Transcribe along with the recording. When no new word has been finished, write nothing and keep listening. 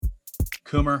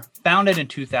Coomer, founded in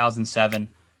 2007,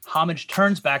 Homage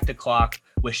turns back the clock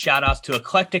with shout-outs to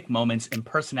eclectic moments and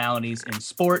personalities in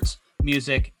sports,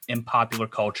 music, and popular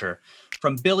culture.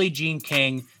 From Billie Jean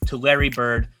King to Larry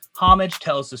Bird, Homage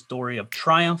tells the story of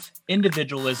triumph,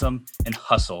 individualism, and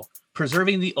hustle,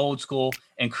 preserving the old school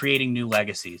and creating new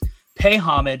legacies. Pay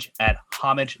homage at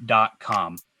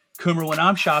homage.com. Coomer, when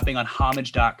I'm shopping on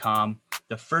homage.com,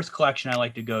 the first collection I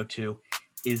like to go to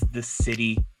is the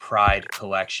City Pride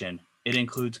collection. It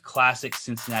includes classic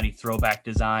Cincinnati throwback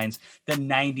designs, the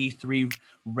 93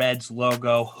 Reds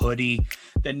logo hoodie,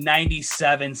 the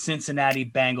 97 Cincinnati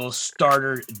Bengals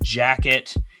starter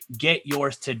jacket. Get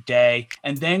yours today,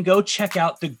 and then go check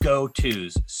out the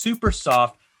go-tos. Super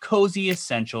soft, cozy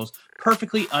essentials,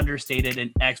 perfectly understated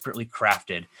and expertly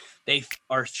crafted. They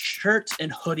are shirts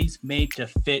and hoodies made to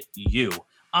fit you.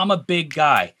 I'm a big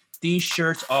guy. These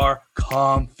shirts are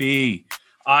comfy.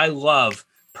 I love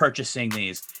purchasing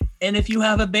these. And if you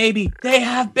have a baby, they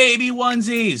have baby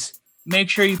onesies.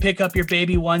 Make sure you pick up your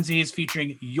baby onesies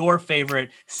featuring your favorite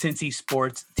Cincy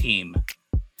sports team.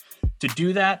 To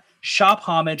do that, shop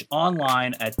Homage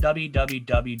online at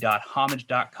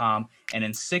www.homage.com and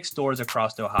in 6 stores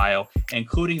across Ohio,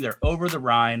 including their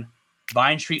over-the-Rhine,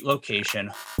 Vine Street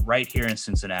location right here in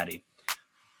Cincinnati.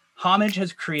 Homage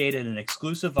has created an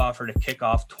exclusive offer to kick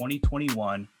off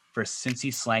 2021 for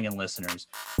Cincy Slangin' listeners.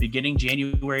 Beginning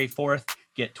January 4th,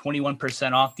 get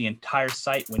 21% off the entire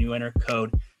site when you enter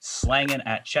code SLANGIN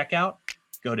at checkout.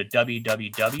 Go to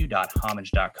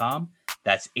www.homage.com.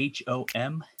 That's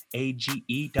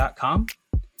HOMAGE.com.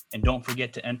 And don't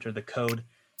forget to enter the code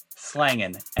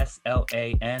SLANGIN,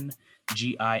 SLANGIN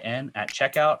at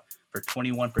checkout for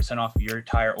 21% off your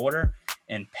entire order,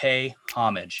 and pay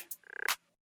homage.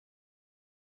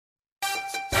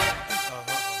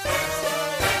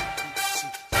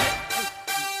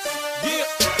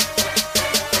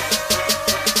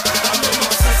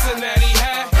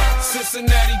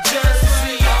 Cincinnati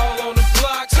jersey, all on the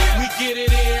blocks. We get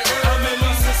it in. I'm in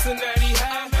my Cincinnati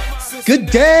hat. Good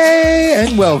day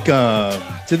and welcome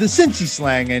to the Cincy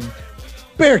Slangin'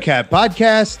 Bearcat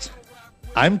podcast.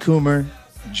 I'm Coomer,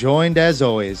 joined as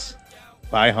always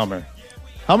by Hummer.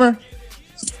 Hummer,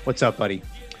 what's up, buddy?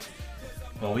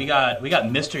 Well, we got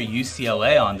Mr.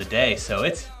 UCLA on today, so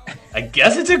I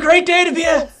guess it's a great day to be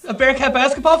a Bearcat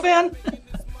basketball fan.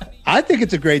 I think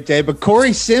it's a great day, but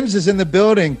Cory Sims is in the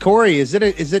building. Cory, is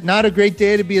it not a great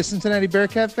day to be a Cincinnati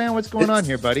Bearcat fan? What's going on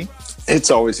here, buddy?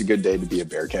 It's always a good day to be a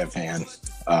Bearcat fan.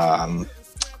 I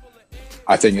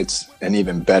think it's an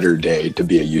even better day to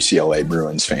be a UCLA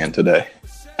Bruins fan today.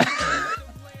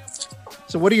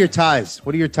 So what are your ties?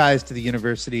 What are your ties to the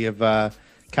University of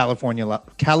California,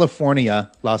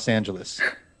 Los Angeles?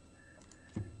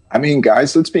 I mean,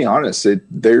 guys, let's be honest.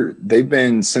 They've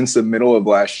been, since the middle of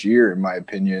last year, in my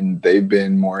opinion, they've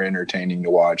been more entertaining to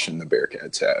watch than the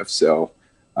Bearcats have. So,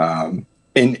 and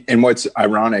what's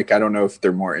ironic, I don't know if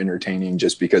they're more entertaining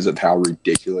just because of how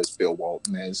ridiculous Bill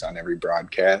Walton is on every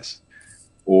broadcast,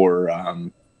 or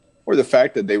the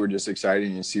fact that they were just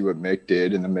excited to see what Mick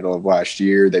did in the middle of last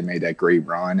year. They made that great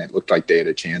run. It looked like they had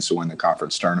a chance to win the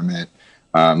conference tournament.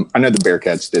 I know the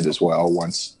Bearcats did as well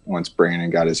once Brandon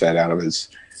got his head out of his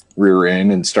rear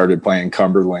end and started playing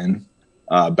Cumberland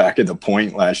back at the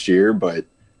point last year. But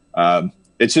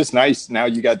it's just nice. Now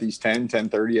you got these 10,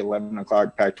 10:30, 11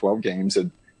 o'clock Pac-12 games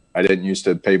that I didn't used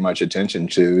to pay much attention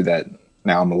to, that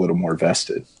now I'm a little more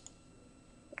vested.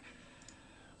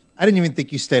 I didn't even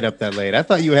think you stayed up that late. I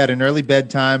thought you had an early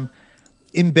bedtime,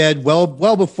 in bed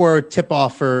well before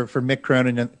tip-off for Mick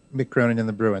Cronin and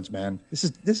the Bruins, man.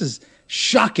 This is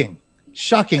shocking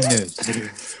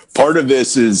news. Part of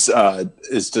this is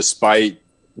despite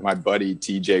my buddy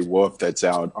TJ Wolf that's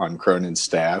out on Cronin's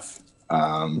staff,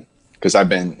 because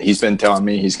he's been telling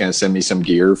me he's going to send me some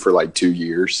gear for like 2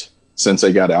 years since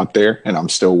I got out there, and I'm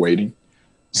still waiting.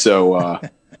 So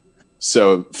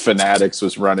Fanatics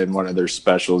was running one of their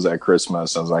specials at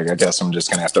Christmas. I was like, I guess I'm just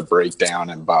going to have to break down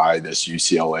and buy this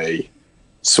UCLA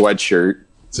sweatshirt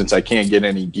since I can't get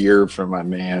any gear from my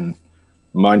man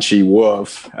Munchie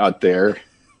Wolf out there.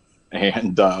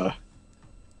 And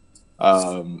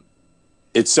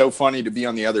it's so funny to be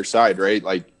on the other side, right?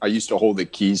 Like, I used to hold the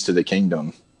keys to the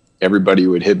kingdom. Everybody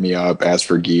would hit me up, ask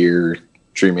for gear,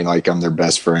 treat me like I'm their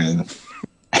best friend.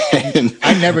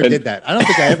 I never did that. I don't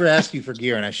think I ever asked you for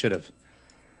gear, and I should have.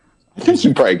 I think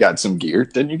you probably got some gear.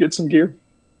 Didn't you get some gear?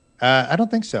 I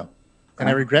don't think so. And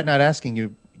I regret not asking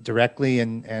you directly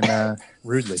and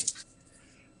rudely.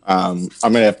 I'm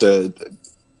going to have to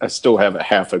 – I still have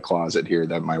half a closet here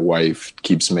that my wife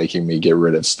keeps making me get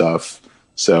rid of stuff.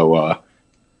 So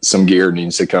some gear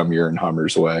needs to come here in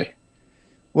Hummer's way.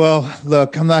 Well,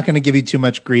 look, I'm not going to give you too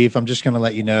much grief. I'm just going to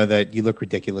let you know that you look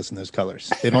ridiculous in those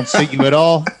colors. They don't suit you at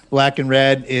all. Black and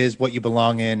red is what you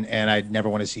belong in, and I'd never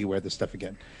want to see you wear this stuff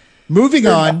again. Moving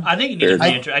on. I think you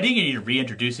need to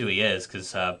reintroduce who he is,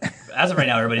 because as of right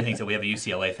now, everybody thinks that we have a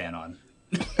UCLA fan on.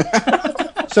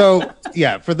 So,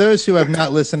 yeah, for those who have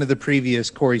not listened to the previous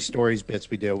Cory Stories bits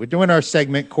we do, we're doing our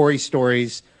segment, Cory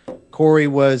Stories. Cory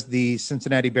was the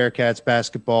Cincinnati Bearcats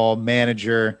basketball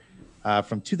manager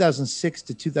from 2006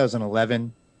 to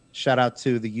 2011. Shout out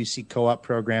to the UC co-op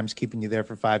programs, keeping you there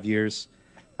for 5 years.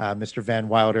 Mr. Van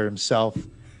Wilder himself.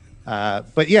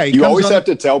 But yeah, you always have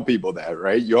to tell people that,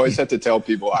 right? You always have to tell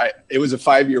people it was a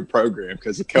 5-year program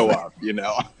because of co-op,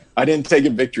 I didn't take a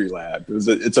victory lap.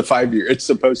 It's a 5-year. It's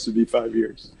supposed to be 5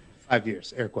 years. 5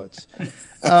 years, air quotes.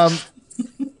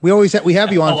 We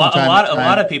have you on from time to time. A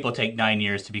lot of people take 9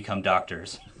 years to become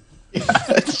doctors.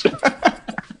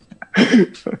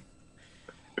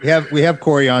 We have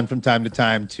Cory on from time to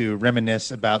time to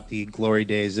reminisce about the glory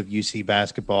days of UC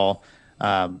basketball.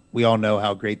 We all know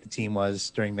how great the team was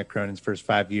during the Cronin's first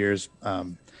 5 years.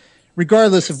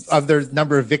 Regardless of their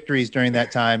number of victories during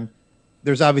that time,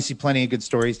 there's obviously plenty of good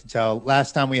stories to tell.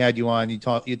 Last time we had you on, you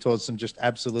told some just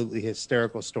absolutely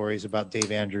hysterical stories about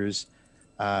Dave Andrews,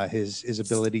 his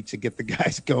ability to get the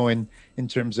guys going in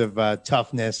terms of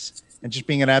toughness and just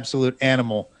being an absolute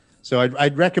animal. So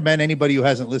I'd recommend anybody who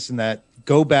hasn't listened to that,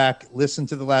 go back, listen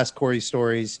to the last Cory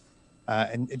Stories,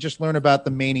 and just learn about the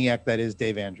maniac that is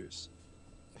Dave Andrews.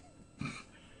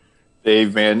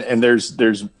 Dave, man, and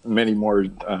there's many more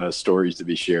stories to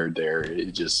be shared there.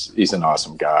 He's an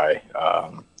awesome guy,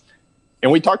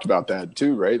 and we talked about that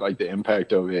too, right? Like the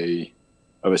impact of a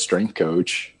strength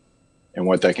coach and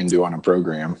what that can do on a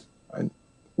program.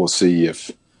 We'll see if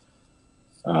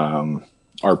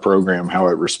our program, how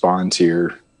it responds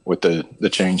here with the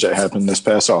change that happened this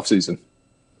past offseason.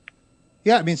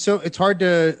 Yeah, I mean, so it's hard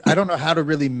I don't know how to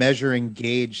really measure and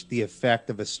gauge the effect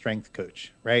of a strength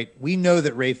coach, right? We know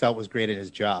that Ray Felt was great at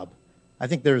his job. I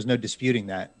think there is no disputing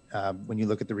that when you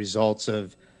look at the results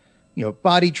of,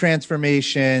 body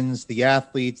transformations, the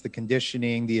athletes, the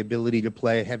conditioning, the ability to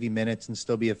play heavy minutes and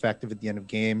still be effective at the end of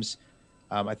games.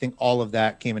 I think all of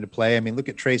that came into play. I mean, look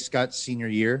at Trey Scott's senior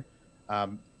year.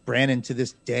 Brandon to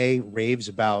this day raves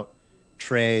about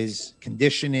Trey's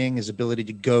conditioning, his ability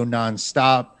to go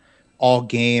nonstop all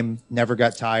game, never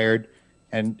got tired.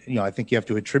 And, I think you have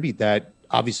to attribute that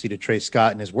obviously to Trey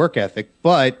Scott and his work ethic,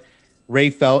 but Ray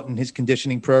Felt and his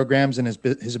conditioning programs and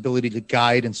his ability to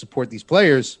guide and support these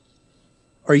players.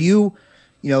 Are you,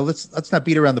 let's not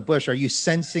beat around the bush. Are you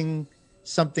sensing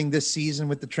something this season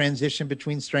with the transition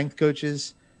between strength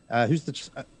coaches?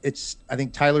 It's I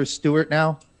think Tyler Stewart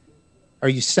now. Are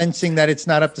you sensing that it's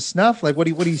not up to snuff? Like, what are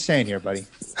you saying here, buddy?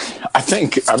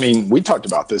 I mean, we talked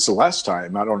about this the last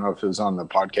time. I don't know if it was on the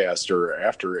podcast or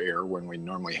after air when we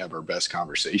normally have our best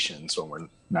conversations when we're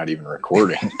not even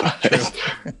recording.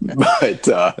 but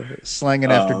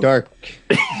slanging after dark.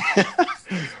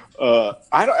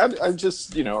 I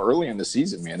just, early in the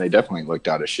season, man, they definitely looked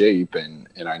out of shape. And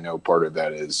I know part of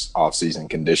that is off-season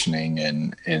conditioning.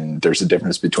 And there's a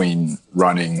difference between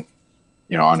running,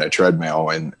 on a treadmill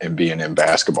and being in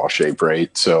basketball shape,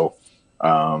 right? So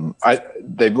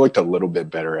they've looked a little bit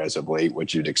better as of late,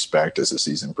 which you'd expect as the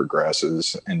season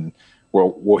progresses. And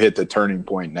we'll hit the turning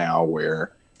point now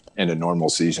where in a normal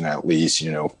season, at least,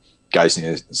 guys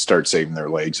need to start saving their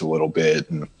legs a little bit.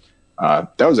 And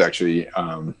that was actually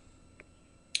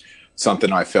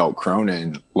something I felt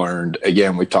Cronin learned.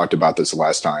 Again, we talked about this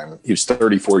last time. He was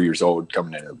 34 years old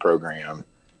coming into the program.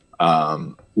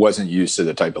 Wasn't used to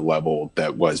the type of level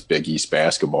that was Big East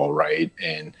basketball, right?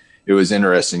 And it was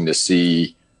interesting to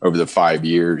see over the 5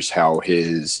 years how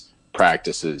his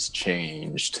practices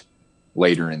changed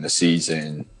later in the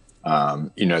season.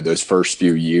 Those first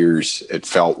few years, it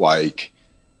felt like,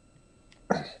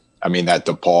 that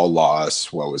DePaul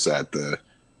loss, what was that, the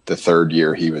third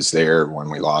year he was there when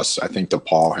we lost? I think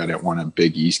DePaul hadn't won a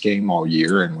Big East game all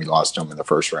year, and we lost them in the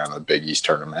first round of the Big East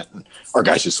tournament. And our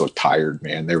guys just looked tired,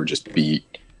 man. They were just beat,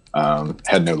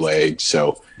 had no legs.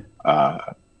 So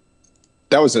that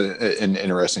was an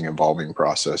interesting evolving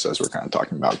process as we're kind of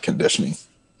talking about conditioning.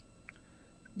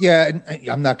 Yeah,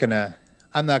 I'm not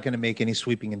gonna make any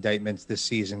sweeping indictments this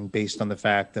season based on the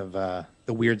fact of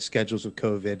the weird schedules of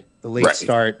COVID, the late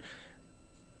start.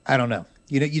 I don't know.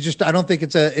 I don't think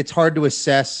it's hard to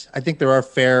assess. I think there are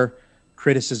fair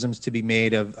criticisms to be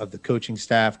made of the coaching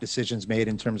staff, decisions made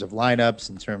in terms of lineups,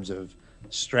 in terms of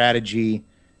strategy.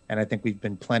 And I think we've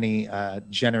been plenty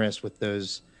generous with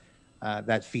those,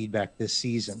 that feedback this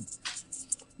season.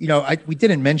 We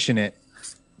didn't mention it.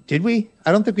 Did we?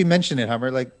 I don't think we mentioned it,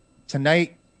 Hummer. Like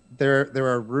tonight, there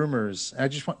are rumors.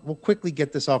 And we'll quickly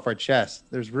get this off our chest.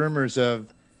 There's rumors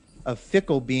of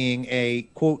Fickell being a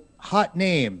quote hot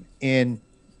name in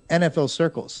NFL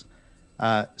circles,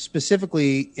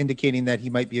 specifically indicating that he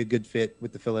might be a good fit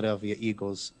with the Philadelphia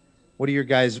Eagles. What are your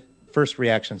guys' first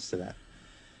reactions to that?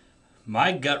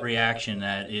 My gut reaction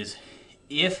that is,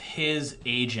 if his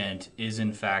agent is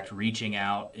in fact reaching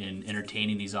out and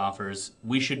entertaining these offers,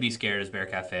 we should be scared as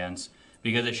Bearcat fans,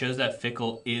 because it shows that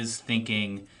Fickell is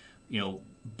thinking,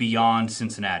 beyond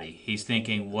Cincinnati. He's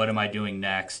thinking, what am I doing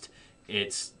next?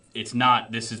 It's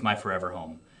not, this is my forever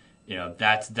home.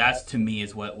 That's to me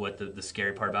is what the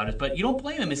scary part about it is. But you don't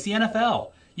blame him. It's the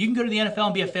NFL. You can go to the NFL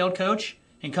and be a failed coach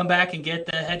and come back and get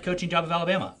the head coaching job of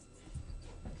Alabama.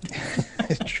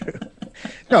 True.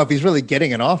 No, if he's really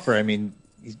getting an offer, I mean,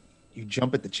 you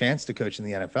jump at the chance to coach in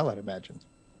the NFL, I'd imagine.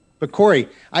 But Cory,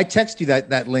 I texted you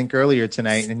that link earlier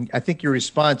tonight, and I think your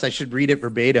response, I should read it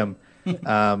verbatim.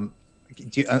 Unless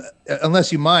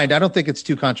you mind, I don't think it's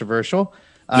too controversial.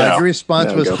 Your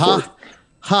response was,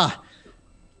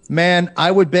 man,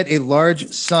 I would bet a large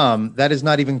sum that is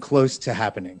not even close to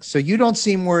happening. So you don't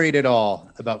seem worried at all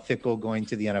about Fickell going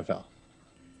to the NFL.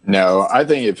 No, I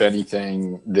think if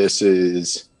anything, this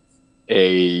is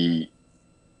an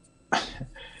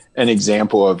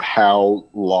example of how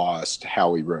lost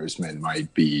Howie Roseman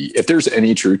might be. If there's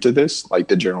any truth to this, like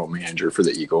the general manager for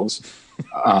the Eagles,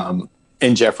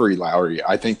 and Jeffrey Lowry,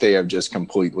 I think they have just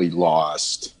completely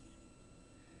lost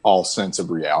all sense of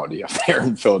reality up there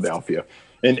in Philadelphia.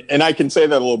 And I can say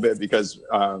that a little bit because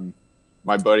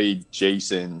my buddy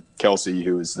Jason Kelsey,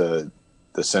 who is the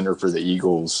center for the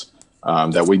Eagles,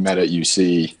 that we met at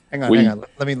UC. Hang on.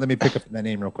 Let me pick up that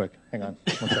name real quick. Hang on.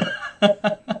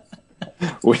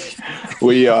 1 second.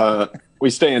 we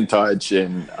stay in touch,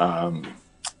 and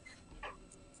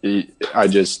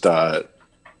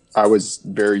I was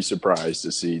very surprised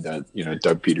to see that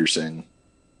Doug Peterson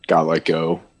got let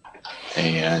go,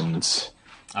 and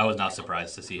I was not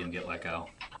surprised to see him get let go.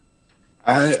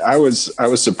 I was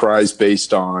surprised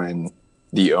based on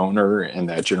the owner and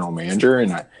that general manager,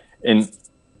 and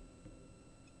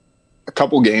a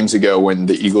couple games ago when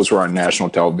the Eagles were on national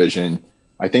television,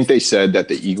 I think they said that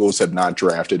the Eagles have not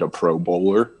drafted a Pro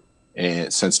Bowler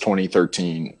since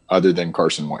 2013 other than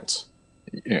Carson Wentz.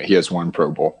 He has one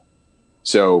Pro Bowl.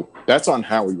 So that's on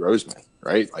Howie Roseman,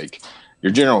 right? Like,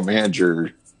 your general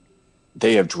manager,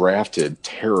 they have drafted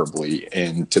terribly.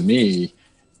 And to me,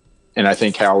 and I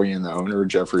think Howie and the owner,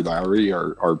 Jeffrey Lowry,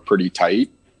 are pretty tight.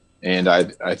 And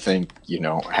I think,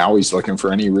 Howie's looking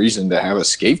for any reason to have a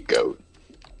scapegoat.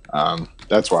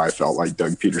 That's why I felt like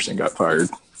Doug Peterson got fired.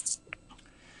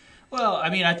 Well, I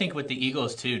mean, I think with the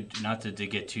Eagles too, not to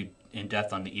get too in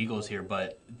depth on the Eagles here,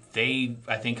 but they,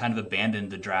 I think, kind of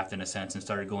abandoned the draft in a sense and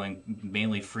started going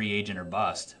mainly free agent or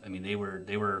bust. I mean, they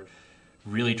were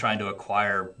really trying to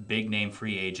acquire big name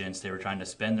free agents. They were trying to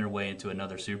spend their way into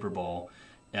another Super Bowl,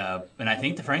 and I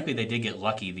think that frankly they did get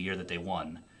lucky the year that they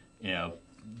won.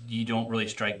 You don't really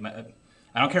strike.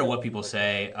 I don't care what people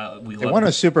say. They won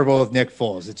a Super Bowl with Nick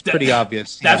Foles. It's pretty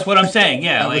obvious. That's what I'm saying.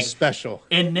 Yeah, that was special.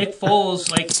 And Nick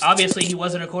Foles, obviously he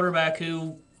wasn't a quarterback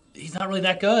who he's not really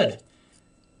that good.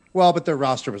 Well, but their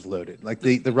roster was loaded. Like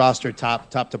the roster top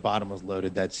to bottom was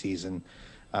loaded that season.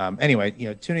 Anyway,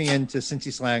 tuning in to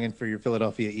Cincy Slang and for your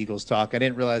Philadelphia Eagles talk. I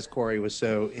didn't realize Cory was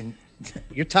so in.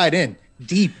 You're tied in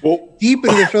deep into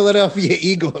the Philadelphia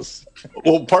Eagles.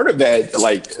 Well, part of that,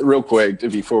 real quick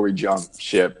before we jump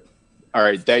ship. All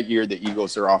right, that year the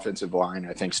Eagles, their offensive line,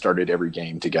 I think, started every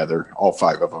game together, all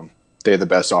 5 of them. They had the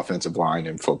best offensive line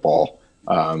in football.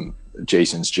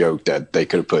 Jason's joke that they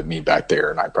could have put me back there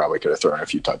and I probably could have thrown a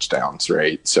few touchdowns,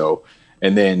 right? So,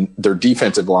 and then their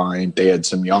defensive line, they had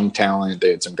some young talent.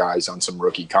 They had some guys on some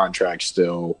rookie contracts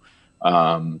still.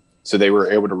 So they were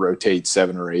able to rotate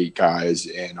 7 or 8 guys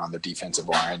in on the defensive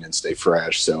line and stay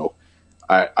fresh. So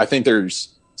I think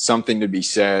there's something to be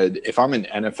said. If I'm an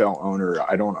NFL owner,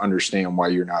 I don't understand why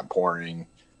you're not pouring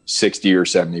 60 or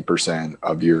 70%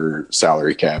 of your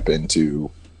salary cap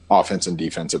into offense and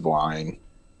defensive line.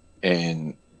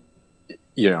 And,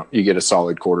 you get a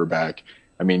solid quarterback.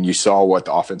 I mean, you saw what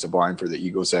the offensive line for the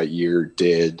Eagles that year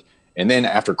did. And then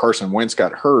after Carson Wentz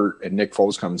got hurt and Nick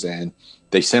Foles comes in,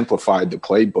 they simplified the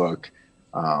playbook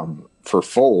for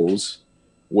Foles,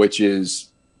 which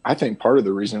is, I think, part of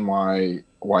the reason why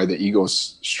the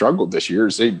Eagles struggled this year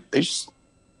is they just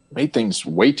made things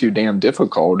way too damn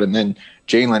difficult. And then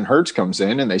Jalen Hurts comes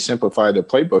in and they simplify the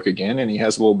playbook again, and he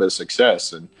has a little bit of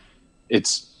success. And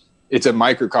it's a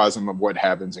microcosm of what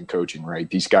happens in coaching, right?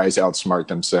 These guys outsmart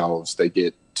themselves. They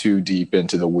get too deep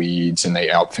into the weeds and they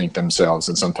outthink themselves.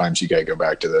 And sometimes you got to go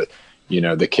back to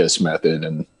the KISS method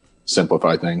and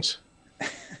simplify things.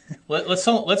 Let's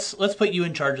put you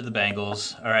in charge of the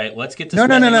Bengals. All right, let's get to No. on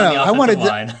the offensive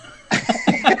line.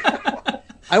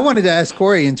 I wanted to ask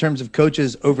Cory in terms of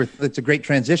coaches it's a great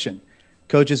transition.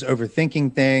 Coaches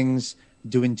overthinking things,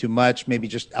 doing too much, maybe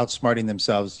just outsmarting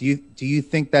themselves. Do you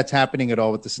think that's happening at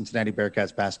all with the Cincinnati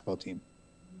Bearcats basketball team?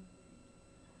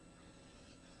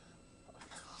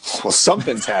 Well,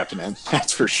 something's happening,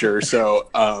 that's for sure. So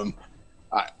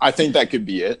I think that could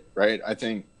be it, right? I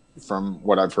think from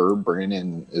what I've heard,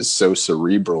 Brandon is so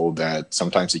cerebral that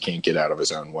sometimes he can't get out of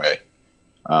his own way.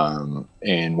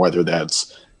 And whether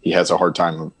that's he has a hard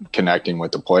time connecting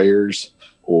with the players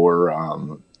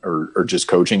or just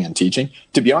coaching and teaching.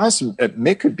 To be honest,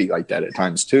 Mick could be like that at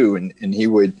times too. And he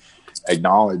would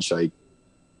acknowledge, like,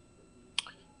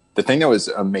 the thing that was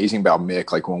amazing about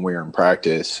Mick, like when we were in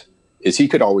practice, is he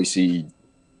could always see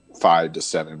 5 to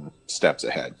 7 steps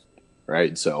ahead.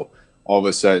 Right. So all of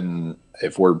a sudden,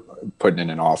 if we're putting in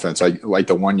an offense, like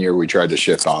the one year we tried to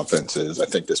shift offenses, I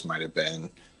think this might have been,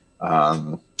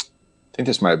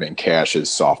 Cash's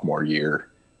sophomore year.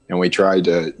 And we tried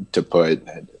to put,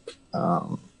 it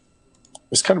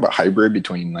was kind of a hybrid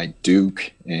between like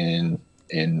Duke and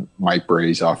Mike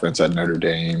Bray's offense at Notre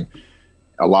Dame.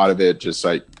 A lot of it just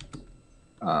like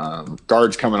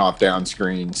guards coming off down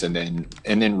screens and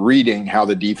then reading how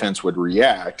the defense would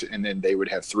react. And then they would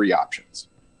have 3 options,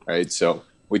 right? So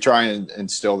we try and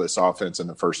instill this offense in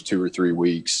the first 2 or 3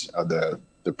 weeks of the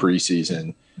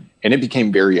preseason. And it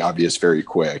became very obvious very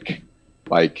quick.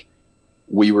 Like,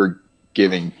 we were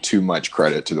giving too much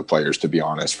credit to the players, to be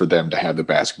honest, for them to have the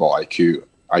basketball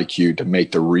IQ to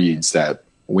make the reads that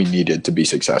we needed to be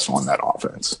successful in that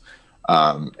offense.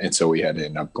 And so we had to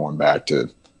end up going back to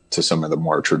some of the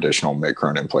more traditional Mick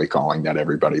Cronin play calling that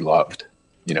everybody loved.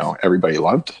 You know, everybody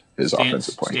loved his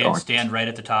offensive play calling. Stand right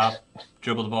at the top,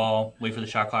 dribble the ball, wait for the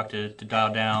shot clock to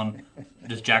dial down,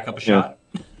 just jack up a shot.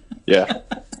 Yeah.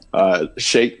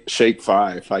 Shake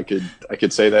 5. I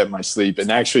could say that in my sleep. And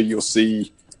actually you'll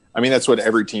see, I mean, that's what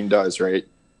every team does, right?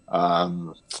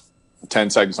 10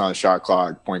 seconds on the shot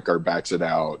clock, point guard backs it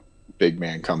out, big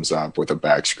man comes up with a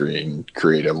back screen,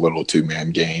 create a little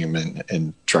 2-man game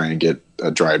and try and get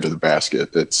a drive to the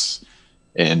basket.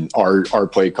 And our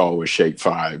play call was Shake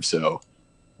 5. So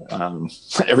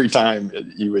every time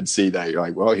you would see that, you're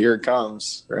like, well, here it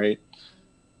comes, right?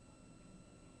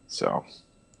 So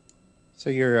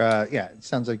you're, it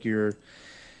sounds like you're,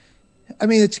 I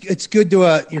mean, it's good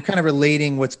to, you're kind of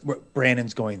relating what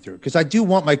Brandon's going through. Because I do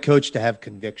want my coach to have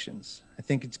convictions. I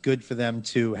think it's good for them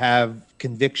to have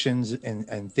convictions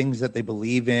and things that they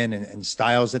believe in and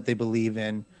styles that they believe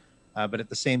in. But at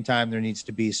the same time, there needs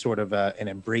to be sort of an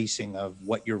embracing of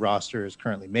what your roster is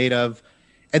currently made of.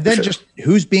 And then just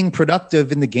who's being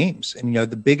productive in the games. And, you know,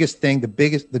 the biggest thing,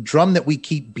 the drum that we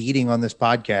keep beating on this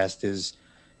podcast is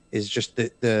just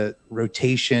the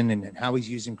rotation and how he's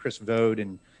using Chris Vogt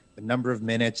and the number of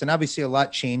minutes. And obviously a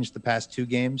lot changed the past 2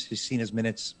 games. He's seen his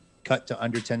minutes cut to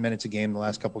under 10 minutes a game the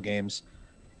last couple games.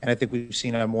 And I think we've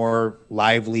seen a more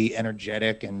lively,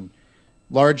 energetic, and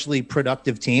largely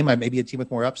productive team. Maybe a team with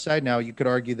more upside. Now, you could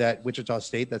argue that Wichita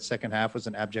State, that second half was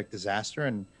an abject disaster.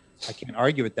 And I can't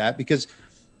argue with that because,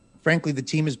 frankly, the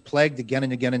team is plagued again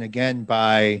and again and again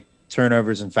by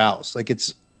turnovers and fouls. Like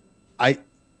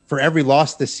for every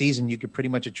loss this season, you could pretty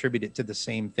much attribute it to the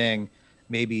same thing.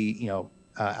 Maybe, you know,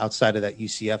 outside of that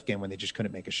UCF game when they just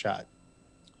couldn't make a shot.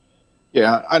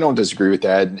 Yeah, I don't disagree with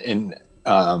that. And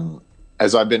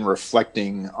as I've been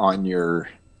reflecting on your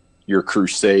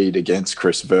crusade against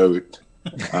Chris Vogt,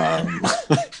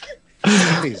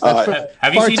 Please, that's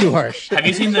far too harsh. Have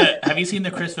you seen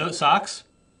the Chris Vogt socks?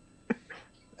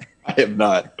 I have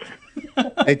not.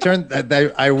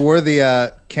 I wore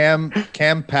the Cam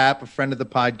Papp, a friend of the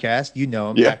podcast. You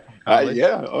know him. Yeah.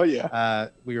 Yeah. Oh, yeah.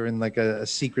 We were in like a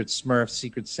secret Smurf,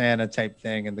 secret Santa type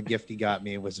thing. And the gift he got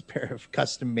me was a pair of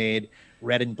custom made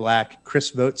red and black Chris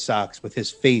Vogt socks with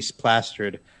his face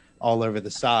plastered all over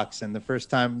the socks. And the first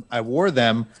time I wore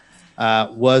them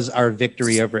was our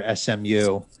victory over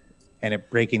SMU and it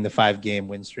breaking the 5-game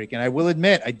win streak. And I will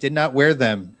admit, I did not wear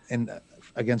them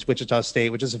against Wichita State,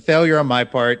 which is a failure on my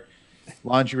part.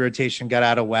 Laundry rotation got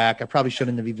out of whack. I probably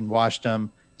shouldn't have even washed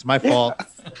them. It's my fault.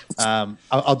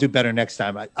 I'll do better next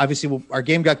time. Obviously, our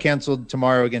game got canceled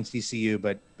tomorrow against ECU,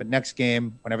 but next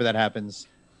game, whenever that happens,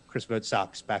 Chris Vogt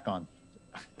socks back on.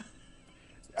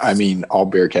 I mean, all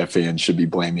Bearcat fans should be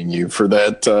blaming you for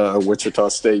that Wichita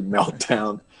State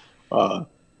meltdown.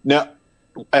 Now,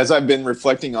 as I've been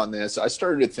reflecting on this, I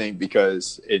started to think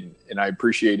because and I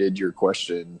appreciated your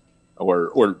question,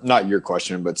 or not your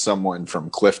question, but someone from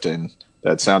Clifton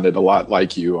That sounded a lot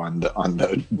like you on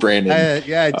the Brandon.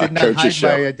 I did not hide show.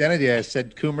 my identity. I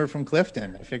said Coomer from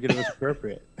Clifton. I figured it was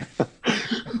appropriate.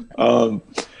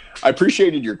 I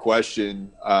appreciated your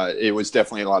question. It was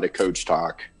definitely a lot of coach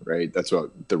talk, right? That's what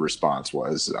the response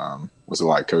was a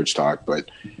lot of coach talk.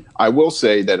 But I will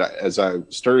say that as I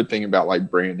started thinking about like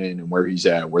Brandon and where he's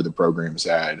at, where the program's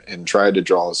at, and tried to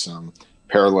draw some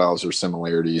parallels or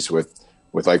similarities with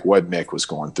like what Mick was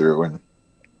going through. And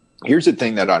here's the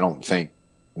thing that I don't think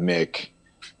Mick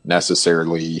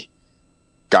necessarily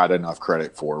got enough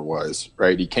credit for was,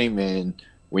 right, he came in,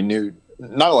 we knew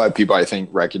not a lot of people, I think,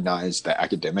 recognized the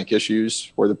academic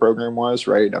issues where the program was,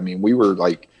 right? I mean, we were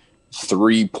like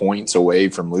 3 points away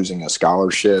from losing a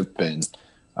scholarship and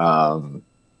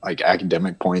like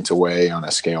academic points away on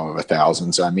a scale of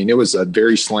 1,000. So, I mean, it was a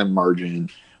very slim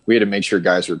margin. We had to make sure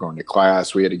guys were going to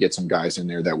class. We had to get some guys in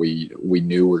there that we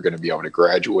knew were going to be able to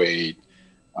graduate.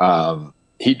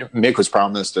 Mick was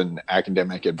promised an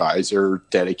academic advisor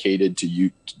dedicated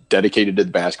to the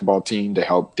basketball team to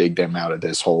help dig them out of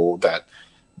this hole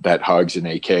that Hugs and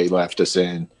AK left us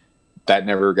in. That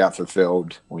never got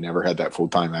fulfilled. We never had that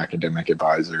full-time academic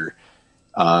advisor.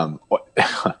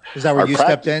 Is that where you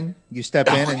stepped in? You step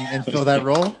in and fill that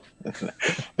role?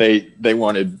 They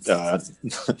wanted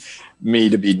me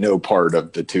to be no part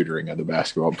of the tutoring of the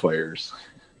basketball players.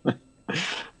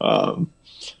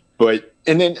 But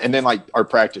and then like our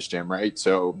practice gym, right?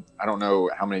 So I don't know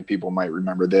how many people might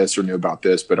remember this or knew about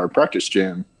this, but our practice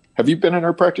gym. Have you been in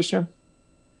our practice gym?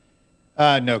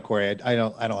 No, Cory. I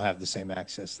don't have the same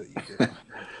access that you do.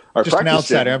 Just an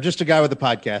outsider. I'm just a guy with a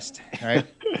podcast. All right.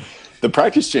 The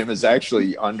practice gym is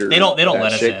actually under. They don't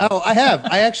let us in. Oh, I have.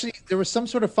 There was some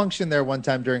sort of function there one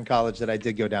time during college that I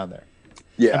did go down there.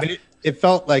 Yeah. I mean, it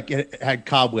felt like it had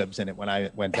cobwebs in it when I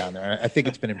went down there. I think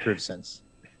it's been improved since.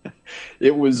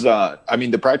 It was, I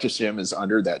mean, the practice gym is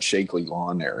under that Shakely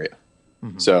lawn area.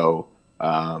 Mm-hmm. So,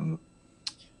 and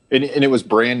it was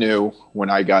brand new when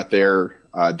I got there.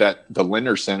 That the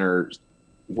Linder Center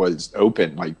was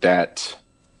open like that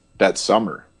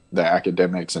summer. The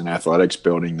academics and athletics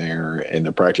building there, and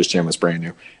the practice gym was brand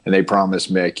new. And they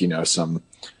promised Mick,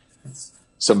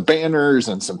 some banners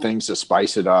and some things to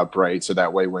spice it up, right? So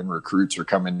that way, when recruits are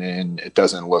coming in, it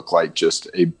doesn't look like just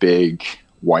a big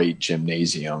white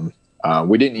gymnasium.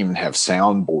 We didn't even have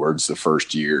soundboards the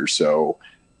first year. So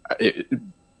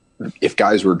if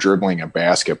guys were dribbling a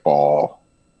basketball,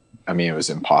 I mean, it was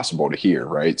impossible to hear,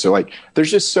 right? So like, there's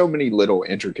just so many little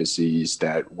intricacies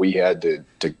that we had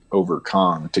to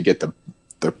overcome to get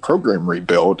the program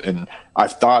rebuilt. And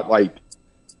I've thought like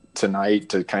tonight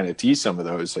to kind of tease some of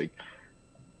those, like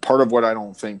part of what I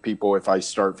don't think people, if I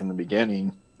start from the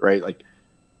beginning, right? Like,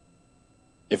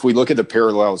 if we look at the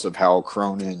parallels of how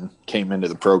Cronin came into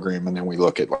the program, and then we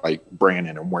look at like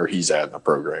Brandon and where he's at in the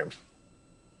program,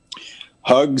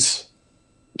 Hugs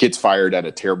gets fired at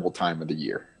a terrible time of the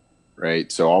year, right?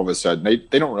 So all of a sudden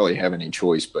they don't really have any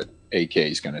choice, but AK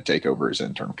is going to take over as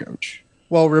interim coach.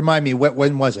 Well, remind me,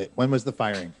 when was it? When was the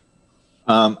firing?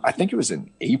 I think it was in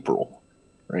April,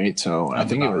 right? So I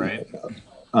think it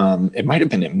was, it might have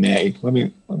been in May. Let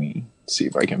me see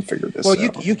if I can figure this out.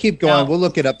 Well, you keep going. Now, we'll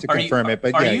look it up to confirm it.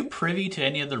 But are you privy to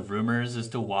any of the rumors as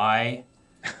to why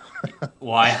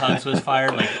Hugs was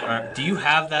fired? Like, do you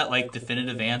have that like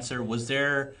definitive answer? Was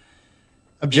there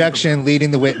objection?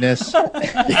 Leading the witness.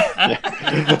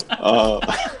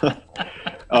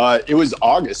 It was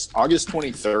August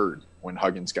 23rd when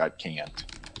Huggins got canned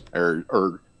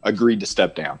or agreed to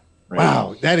step down. Right?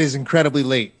 Wow, that is incredibly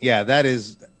late. Yeah, that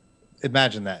is.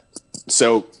 Imagine that.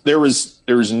 So there was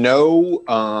no.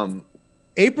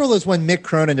 April is when Mick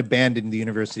Cronin abandoned the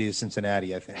University of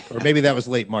Cincinnati, I think, or maybe that was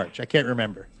late March. I can't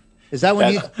remember. Is that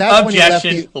when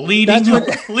objection leading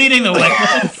the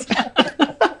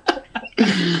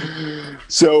witness?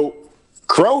 So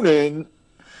Cronin,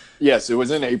 yes, it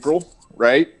was in April,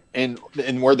 right? And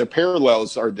where the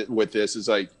parallels are with this is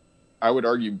like, I would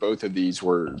argue both of these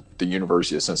were the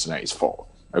University of Cincinnati's fault.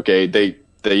 Okay,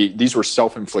 these were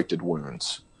self-inflicted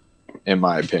wounds, in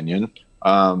my opinion.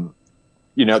 The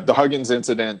Huggins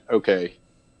incident, okay,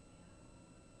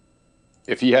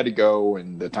 if he had to go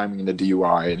and the timing of the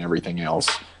DUI and everything else,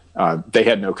 they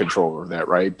had no control over that,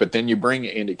 right? But then you bring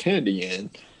Andy Kennedy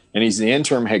in, and he's the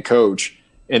interim head coach,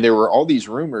 and there were all these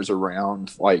rumors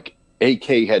around, like,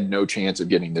 AK had no chance of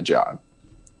getting the job,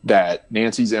 that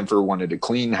Nancy Zimpher wanted to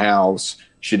clean house.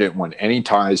 She didn't want any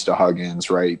ties to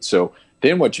Huggins, right? So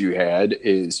then what you had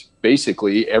is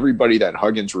basically everybody that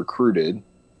Huggins recruited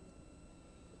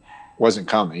wasn't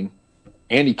coming.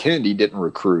 Andy Kennedy didn't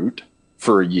recruit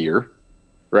for a year,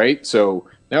 right? So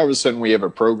Now all of a sudden we have a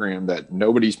program that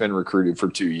nobody's been recruited for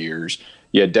 2 years.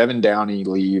 You had Devin Downey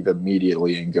leave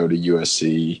immediately and go to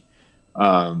USC.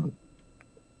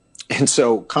 And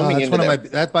so coming into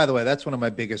that, by the way, that's one of my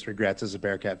biggest regrets as a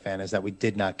Bearcat fan is that we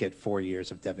did not get 4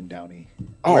 years of Devin Downey.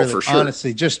 Oh, really, for sure.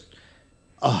 Honestly,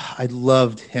 I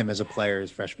loved him as a player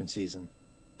his freshman season.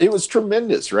 It was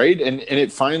tremendous, right? And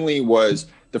it finally was.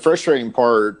 The frustrating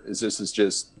part is this is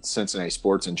just Cincinnati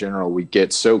sports in general. We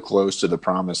get so close to the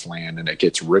promised land and it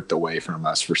gets ripped away from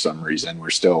us for some reason.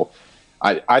 We're still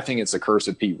I think it's the curse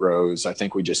of Pete Rose. I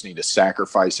think we just need to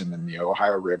sacrifice him in the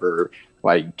Ohio River.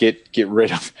 Like get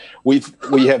rid of. We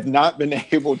have not been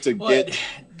able to get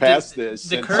past this.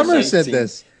 The Summer said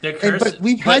this, but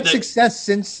we've had success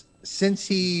since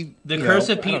he. The curse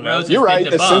of Pete Rose. You're right.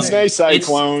 The Cincinnati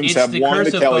Cyclones have won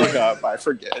the Kelly Cup. I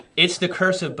forget. It's the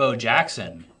curse of Bo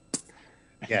Jackson.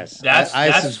 Yes,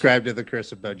 I subscribe to the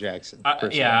curse of Bo Jackson.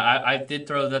 I did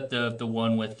throw that the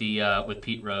one with with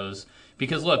Pete Rose.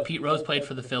 Because look, Pete Rose played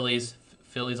for the Phillies.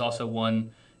 Phillies also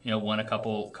won a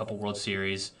couple World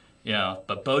Series.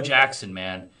 But Bo Jackson,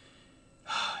 man,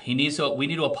 we need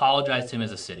to apologize to him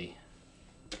as a city.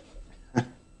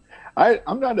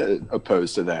 I'm not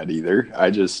opposed to that either.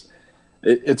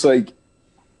 It's like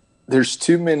there's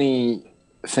too many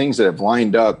things that have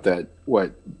lined up that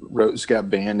Rose got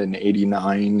banned in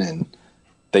 '89 and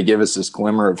they give us this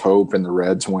glimmer of hope and the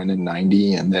Reds win in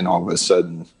 '90 and then all of a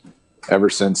sudden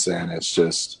ever since then, it's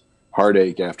just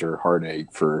heartache after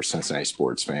heartache for Cincinnati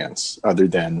sports fans, other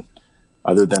than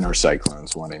our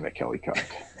Cyclones winning the Kelly Cup.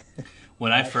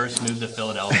 When I first moved to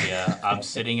Philadelphia, I'm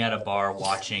sitting at a bar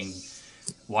watching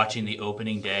the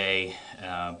opening day.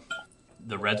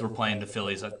 The Reds were playing the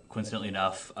Phillies, coincidentally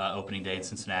enough, opening day in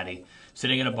Cincinnati.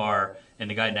 Sitting in a bar, and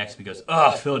the guy next to me goes,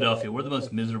 "Oh, Philadelphia, we're the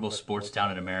most miserable sports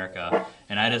town in America."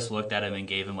 And I just looked at him and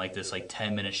gave him this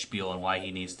 10-minute spiel on why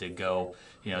he needs to go,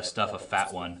 stuff a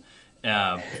fat one.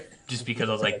 Just because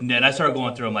I was like, and I started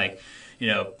going through. I'm like,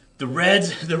 the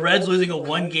Reds losing a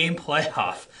one-game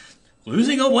playoff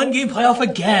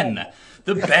again.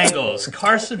 The Bengals,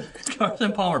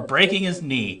 Carson Palmer breaking his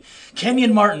knee,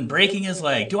 Kenyon Martin breaking his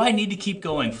leg. Do I need to keep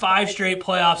going? 5 straight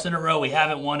playoffs in a row. We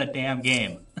haven't won a damn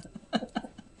game.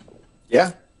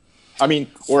 Yeah. I mean,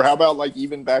 or how about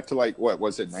even back to what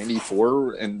was it,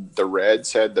 94, and the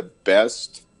Reds had the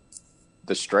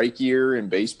strike year in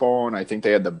baseball, and I think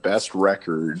they had the best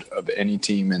record of any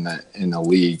team in the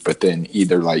league, but then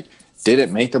either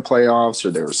didn't make the playoffs or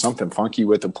there was something funky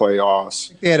with the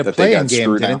playoffs. They had a play-in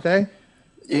game, didn't they?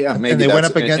 Yeah, maybe.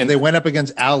 And they went up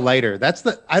against Al Leiter. That's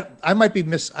I might be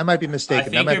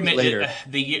mistaken. That might be later.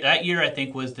 That year I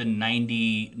think was the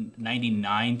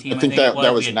 99 team. I think that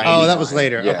was 90. Oh, that was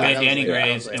later. Yeah. Okay. We had Danny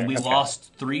Graves, and we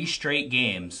lost 3 straight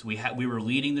games. We were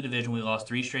leading the division. We lost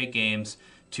 3 straight games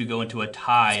to go into a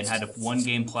tie and had a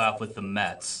 1-game playoff with the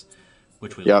Mets,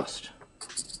 which we lost.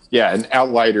 Yeah, and Al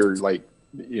Leiter,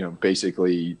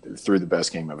 basically threw the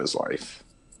best game of his life.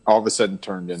 All of a sudden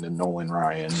turned into Nolan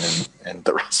Ryan, and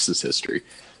the rest is history.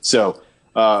 So,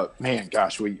 man,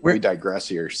 gosh, we digress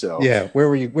here. So yeah, where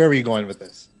were you going with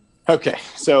this? Okay,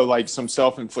 so some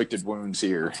self-inflicted wounds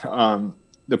here.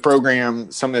 The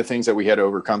program, some of the things that we had to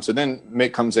overcome. So then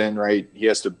Mick comes in, right? He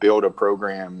has to build a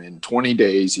program in 20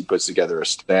 days. He puts together a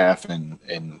staff and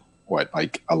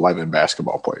 11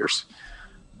 basketball players.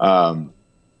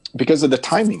 Because of the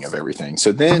timing of everything.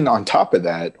 So then on top of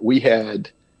that, we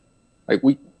had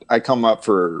I come up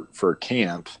for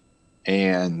camp,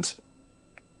 and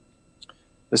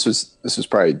this was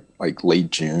probably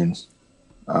late June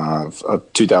of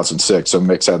 2006. So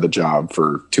Mick's had the job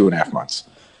for 2.5 months,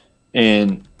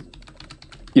 and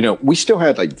we still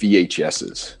had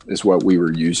VHSs is what we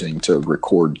were using to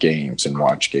record games and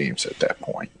watch games at that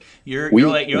point. You're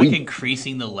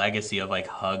increasing the legacy of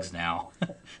Hugs now.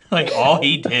 All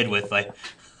he did with a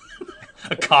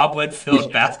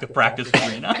cobweb-filled basket practice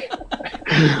arena.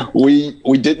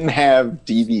 We didn't have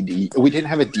DVD. We didn't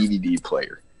have a DVD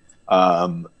player.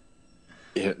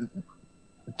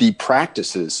 The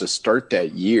practices to start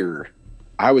that year,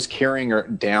 I was carrying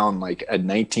down a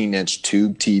 19-inch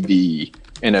tube TV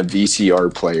and a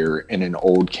VCR player and an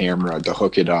old camera to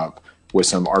hook it up with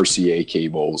some RCA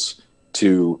cables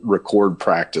to record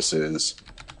practices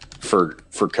for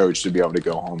coach to be able to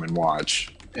go home and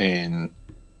watch. And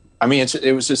I mean,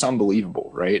 it was just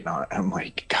unbelievable, right? And I'm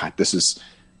like, God, this is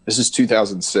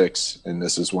 2006, and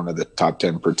this is one of the top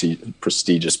 10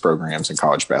 prestigious programs in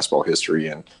college basketball history,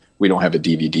 and we don't have a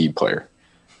DVD player.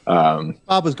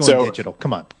 Bob was going digital.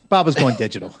 Come on, Bob was going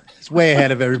digital. He's way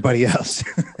ahead of everybody else.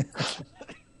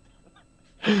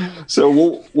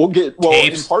 So we'll get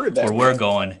tapes, part of that. Where we're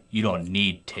going, you don't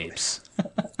need tapes.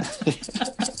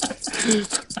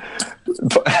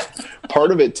 But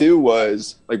part of it too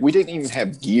was like we didn't even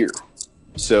have gear.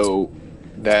 So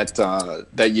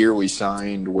that year we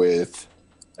signed with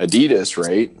Adidas,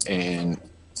 right? And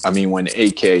I mean, when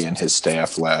AK and his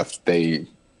staff left, I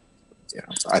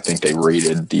think they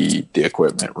raided the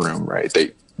equipment room, right?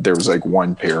 There was like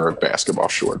one pair of basketball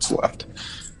shorts left,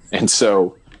 and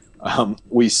so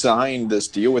we signed this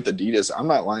deal with Adidas. I'm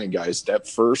not lying, guys. That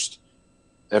first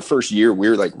year, we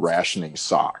were like rationing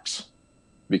socks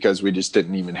because we just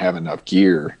didn't even have enough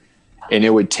gear, and it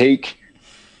would take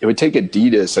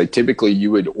Adidas. Like typically,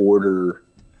 you would order.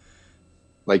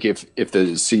 Like if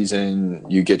the season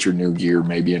you get your new gear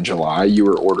maybe in July, you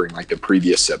were ordering like the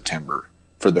previous September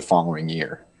for the following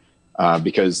year,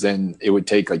 because then it would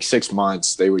take like 6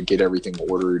 months. They would get everything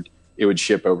ordered. It would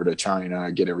ship over to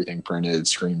China, get everything printed,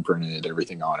 screen printed,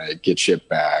 everything on it, get shipped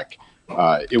back.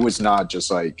 It was not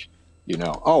just like,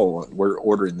 oh, we're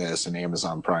ordering this and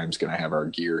Amazon Prime's going to have our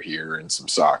gear here and some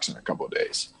socks in a couple of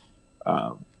days.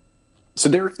 So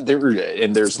there's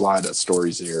a lot of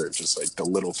stories there, just like the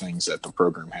little things that the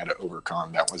program had to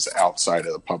overcome that was outside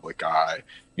of the public eye.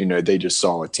 They just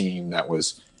saw a team that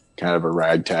was kind of a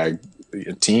ragtag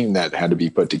team that had to be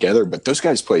put together, but those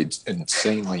guys played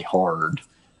insanely hard.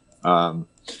 And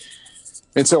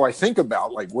so I think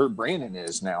about like where Brandon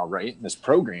is now, right, in this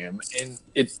program, and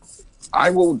I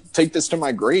will take this to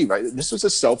my grave. This was a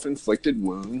self-inflicted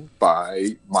wound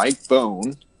by Mike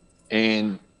Bone,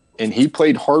 and he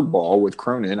played hardball with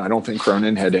Cronin. I don't think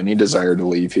Cronin had any desire to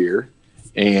leave here.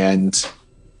 And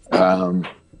Bone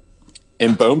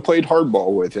played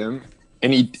hardball with him,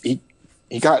 and he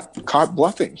got caught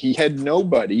bluffing. He had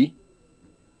nobody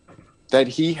that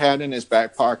he had in his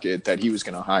back pocket that he was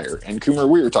going to hire. And Coomer,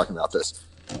 we were talking about this.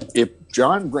 If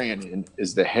John Brandon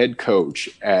is the head coach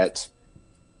at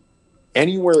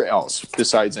anywhere else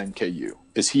besides NKU,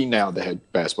 is he now the head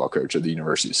basketball coach of the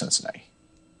University of Cincinnati?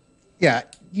 Yeah,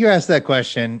 you asked that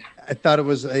question. I thought it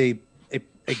was a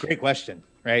great question,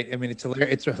 right? I mean, it's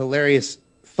a hilarious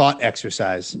thought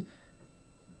exercise.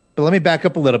 But let me back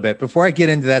up a little bit before I get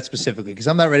into that specifically, because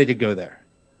I'm not ready to go there.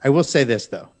 I will say this,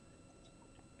 though.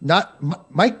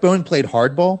 Mike Bone played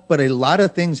hardball, but a lot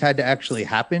of things had to actually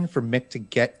happen for Mick to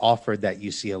get offered that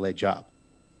UCLA job.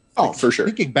 Oh, for sure.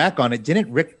 Thinking back on it,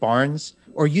 didn't Rick Barnes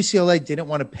or UCLA didn't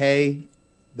want to pay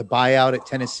the buyout at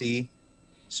Tennessee,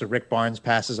 so Rick Barnes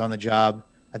passes on the job?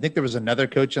 I think there was another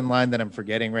coach in line that I'm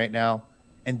forgetting right now,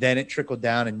 and then it trickled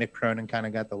down, and Mick Cronin kind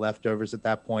of got the leftovers at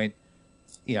that point.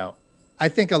 I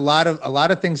think a lot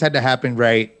of things had to happen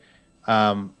right.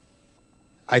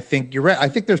 I think you're right. I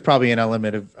think there's probably an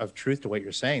element of truth to what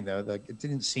you're saying, though. Like, it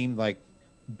didn't seem like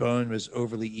Bone was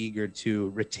overly eager to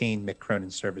retain Mick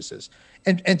Cronin's services.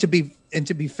 And to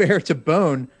be fair to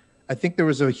Bone, I think there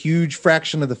was a huge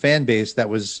fraction of the fan base that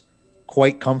was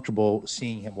quite comfortable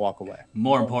seeing him walk away.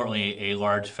 More importantly, a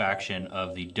large faction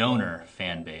of the donor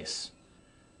fan base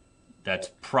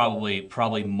that's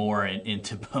probably more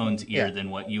into Bone's ear than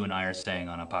what you and I are saying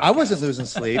on a podcast. I wasn't losing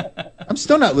sleep. I'm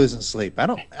still not losing sleep.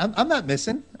 I'm not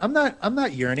missing. I'm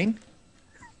not yearning.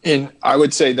 And I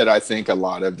would say that I think a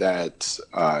lot of that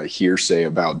hearsay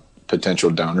about potential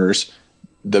donors,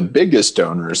 the biggest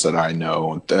donors that I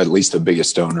know, at least the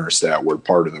biggest donors that were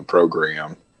part of the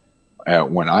program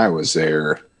when I was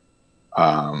there,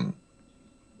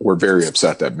 were very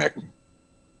upset that Mick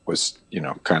was,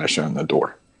 kind of shown the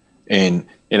door. And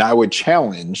I would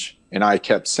challenge, and I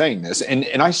kept saying this, and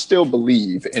I still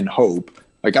believe and hope,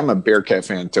 like I'm a Bearcat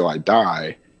fan until I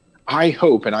die. I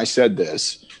hope, and I said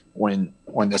this when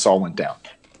this all went down,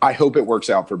 I hope it works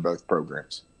out for both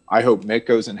programs. I hope Mick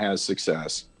goes and has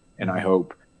success, and I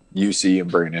hope UC and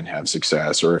Brandon have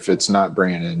success. Or if it's not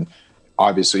Brandon,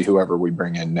 obviously whoever we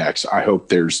bring in next, I hope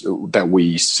that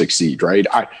we succeed, right?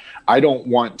 I don't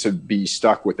want to be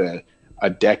stuck with a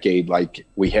decade like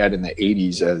we had in the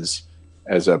 80s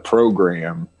as a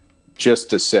program just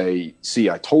to say, see,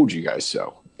 I told you guys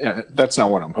so. That's not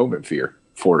what I'm hoping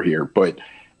for here, but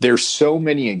there's so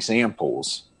many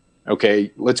examples.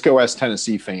 Okay, let's go ask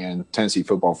Tennessee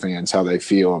football fans how they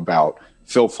feel about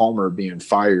Phil Fulmer being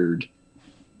fired.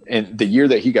 And the year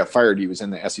that he got fired, he was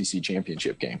in the SEC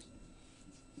championship game.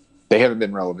 They haven't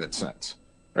been relevant since,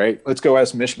 right? Let's go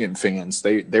ask Michigan fans.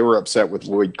 They were upset with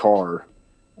Lloyd Carr,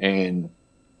 and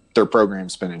their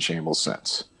program's been in shambles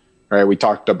since. Right? We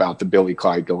talked about the Billy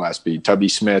Clyde Gillespie. Tubby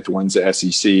Smith wins the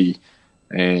SEC,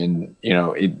 and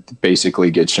it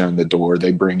basically gets shown the door.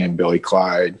 They bring in Billy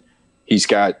Clyde. He's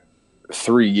got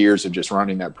 3 years of just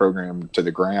running that program to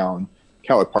the ground.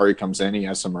 Calipari comes in. He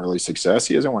has some early success.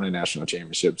 He hasn't won a national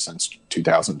championship since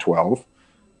 2012.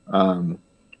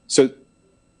 So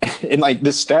And like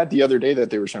this stat the other day that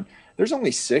they were showing, there's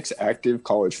only 6 active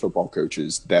college football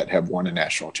coaches that have won a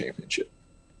national championship.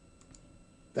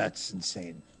 That's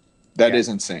insane. That is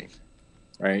insane,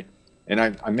 right? And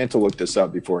I meant to look this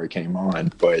up before I came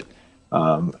on, but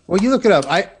well, you look it up.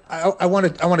 I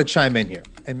want to chime in here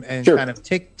and sure. kind of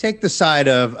take the side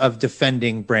of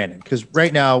defending Brandon, because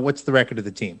right now, what's the record of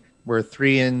the team? We're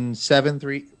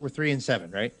 3-7. We're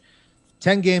 3-7, right?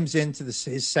 10 games into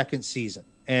his second season,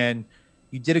 and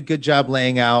you did a good job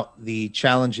laying out the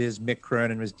challenges Mick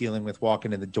Cronin was dealing with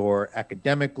walking in the door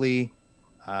academically.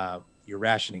 You're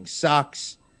rationing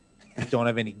socks. You don't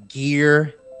have any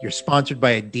gear. You're sponsored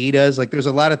by Adidas. Like, there's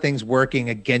a lot of things working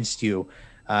against you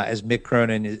as Mick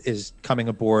Cronin is coming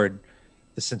aboard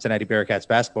the Cincinnati Bearcats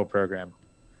basketball program.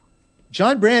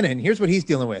 John Brandon, here's what he's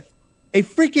dealing with: a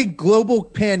freaking global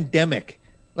pandemic.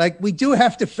 Like, we do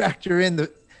have to factor in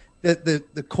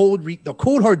the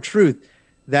cold hard truth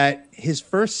that his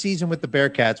first season with the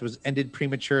Bearcats was ended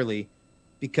prematurely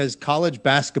because college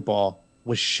basketball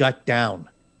was shut down.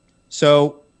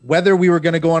 So whether we were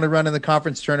going to go on a run in the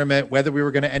conference tournament, whether we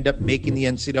were going to end up making the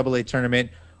NCAA tournament,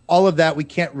 all of that we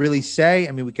can't really say.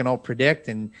 I mean, we can all predict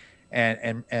and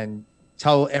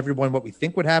tell everyone what we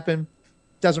think would happen.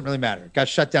 Doesn't really matter. It got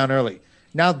shut down early.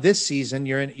 Now this season,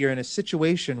 you're in a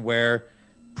situation where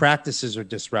practices are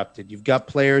disrupted. You've got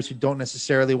players who don't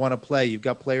necessarily want to play. You've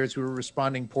got players who are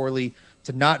responding poorly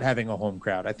to not having a home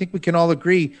crowd. I think we can all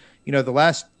agree, the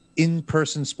last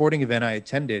in-person sporting event I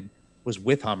attended was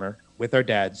with Hummer, with our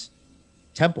dads,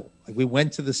 Temple. Like, we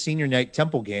went to the senior night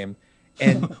Temple game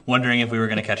and wondering if we were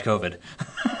going to catch COVID.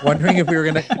 Wondering if we were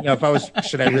going to,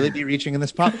 should I really be reaching in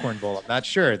this popcorn bowl? I'm not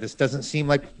sure. This doesn't seem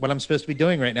like what I'm supposed to be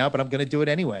doing right now, but I'm going to do it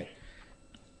anyway.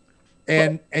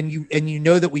 And you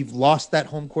know that we've lost that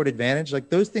home court advantage. Like,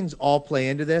 those things all play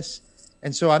into this.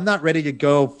 And so I'm not ready to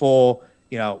go full,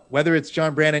 whether it's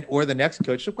John Brandon or the next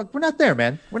coach. Look, we're not there,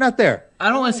 man. We're not there. I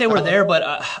don't want to say we're there, but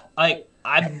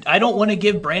I don't want to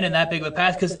give Brandon that big of a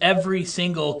pass, because every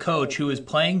single coach who is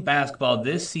playing basketball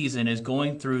this season is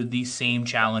going through these same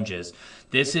challenges.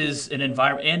 This is an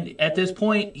environment, and at this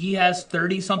point, he has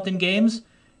 30-something games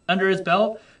under his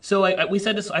belt. So I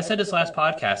said this last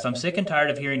podcast. I'm sick and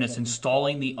tired of hearing this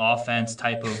installing the offense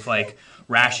type of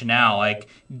rationale. Like,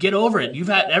 get over it. You've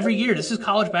had every year. This is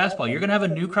college basketball. You're going to have a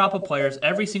new crop of players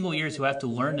every single year who have to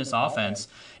learn this offense.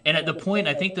 And at the point,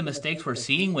 I think the mistakes we're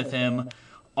seeing with him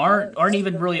aren't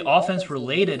even really offense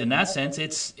related in that sense.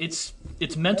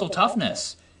 It's mental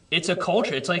toughness. It's a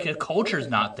culture. It's like a culture's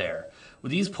not there.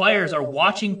 These players are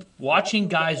watching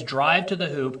guys drive to the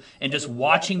hoop and just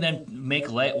watching the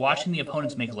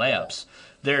opponents make layups.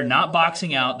 They're not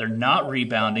boxing out. They're not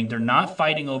rebounding. They're not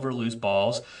fighting over loose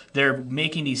balls. They're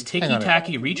making these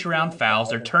ticky-tacky reach-around fouls.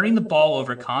 They're turning the ball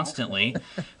over constantly.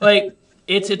 Like,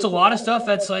 it's a lot of stuff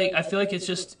that's like, I feel like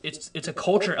it's a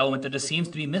culture element that just seems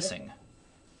to be missing.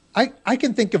 I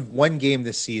can think of one game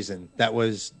this season that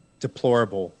was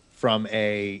deplorable from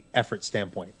a effort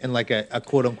standpoint and like a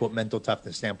quote unquote mental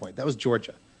toughness standpoint. That was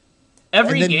Georgia.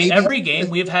 Every game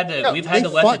we've had to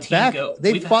let the team go.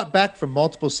 They've fought back from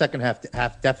multiple second half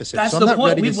deficits. That's the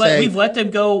point. We've let them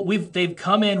go. They've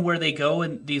come in where they go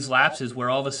in these lapses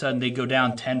where all of a sudden they go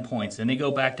down 10 points and they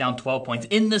go back down 12 points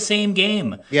in the same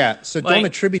game. Yeah. So don't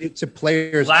attribute it to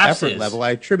players' effort level. I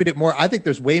attribute it more. I think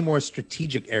there's way more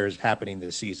strategic errors happening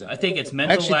this season. I think it's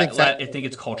mental. I think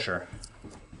it's culture.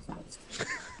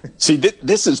 See,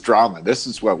 this is drama. This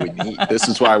is what we need. This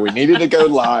is why we needed to go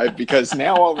live, because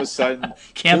now all of a sudden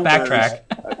can't backtrack.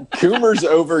 Coomer's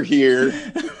over here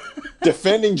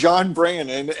defending John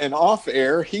Brandon, and off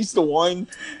air, he's the one.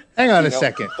 Hang on a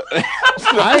second.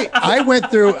 I went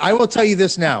through. I will tell you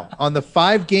this now. On the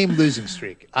 5-game losing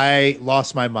streak, I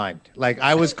lost my mind. Like,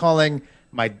 I was calling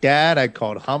my dad. I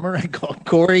called Hummer. I called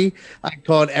Cory. I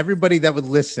called everybody that would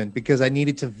listen because I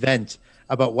needed to vent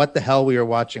about what the hell we were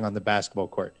watching on the basketball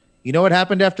court. You know what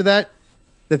happened after that?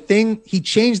 He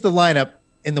changed the lineup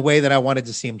in the way that I wanted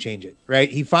to see him change it,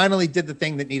 right? He finally did the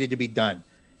thing that needed to be done.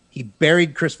 He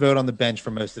buried Chris Vogt on the bench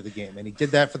for most of the game, and he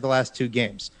did that for the last 2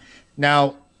 games.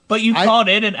 Now, but you called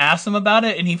in and asked him about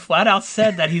it, and he flat out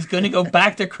said that he's going to go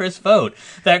back to Chris Vogt,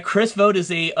 that Chris Vogt is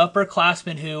a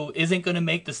upperclassman who isn't going to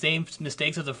make the same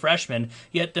mistakes as a freshman,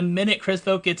 yet the minute Chris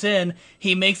Vogt gets in,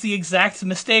 he makes the exact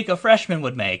mistake a freshman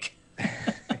would make.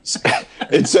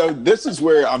 And so this is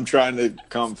where I'm trying to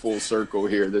come full circle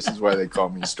here. This is why they call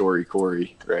me Story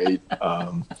Cory, right?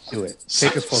 Do it.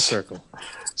 Take us full circle.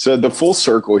 So the full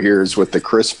circle here is with the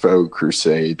Chris Vogt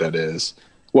crusade. That is,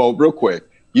 well, real quick.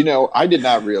 I did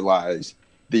not realize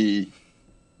the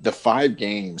 5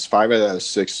 games, 5 out of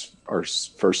 6 or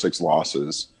first 6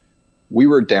 losses we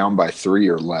were down by 3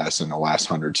 or less in the last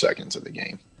 100 seconds of the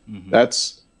game. Mm-hmm.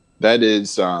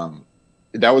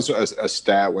 That was a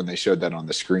stat when they showed that on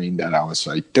the screen that I was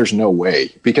like, there's no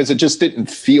way, because it just didn't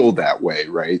feel that way,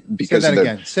 right? Because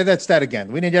Say that stat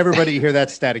again. We need everybody to hear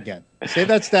that stat again. Say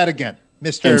that stat again.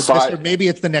 Mr. Maybe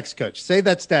it's the next coach. Say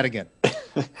that stat again.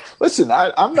 Listen,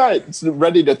 I'm not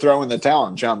ready to throw in the towel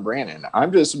on John Brannon.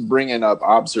 I'm just bringing up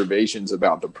observations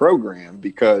about the program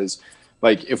because,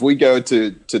 like, if we go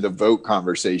to the vote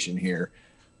conversation here,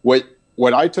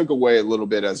 what I took away a little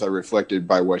bit as I reflected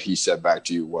by what he said back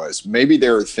to you was maybe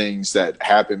there are things that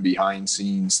happen behind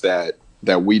scenes that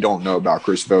we don't know about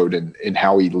Chris Vogt and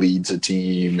how he leads a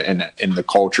team and the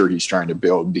culture he's trying to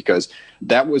build, because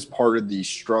that was part of the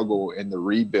struggle and the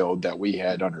rebuild that we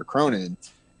had under Cronin.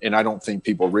 And I don't think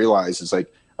people realize is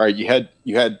like, all right, you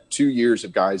had 2 years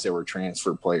of guys that were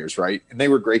transfer players, right? And they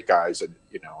were great guys and,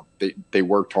 they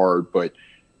worked hard, but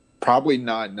probably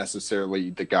not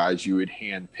necessarily the guys you would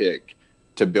handpick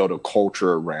to build a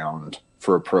culture around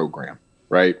for a program,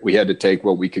 right? We had to take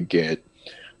what we could get.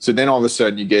 So then all of a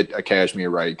sudden you get a Kashmir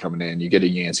Wright coming in, you get a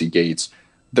Yancey Gates.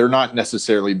 They're not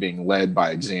necessarily being led by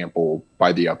example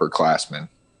by the upperclassmen,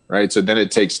 right? So then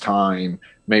it takes time,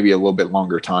 maybe a little bit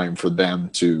longer time for them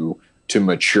to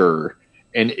mature.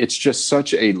 And it's just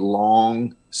such a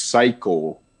long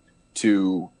cycle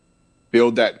to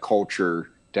build that culture,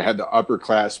 to have the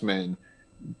upperclassmen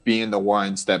being the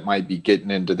ones that might be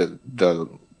getting into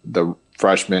the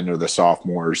freshmen or the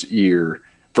sophomores' ear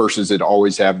versus it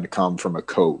always having to come from a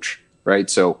coach, right?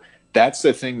 So that's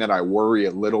the thing that I worry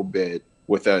a little bit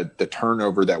with the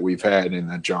turnover that we've had in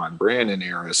the John Brannon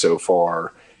era so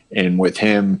far. And with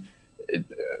him,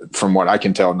 from what I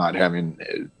can tell, not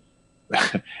having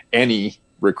any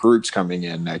recruits coming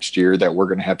in next year, that we're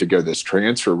going to have to go this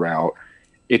transfer route.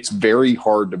 It's very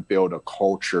hard to build a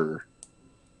culture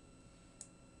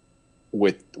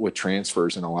with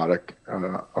transfers and a lot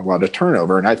of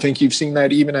turnover. And I think you've seen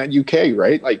that even at UK,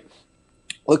 right? Like,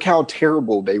 look how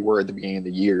terrible they were at the beginning of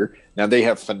the year. Now they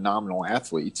have phenomenal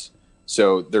athletes,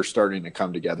 so they're starting to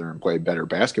come together and play better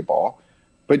basketball.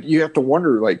 But you have to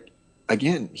wonder, like,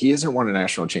 again, he hasn't won a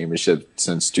national championship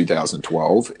since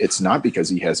 2012. It's not because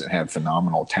he hasn't had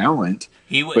phenomenal talent.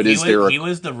 He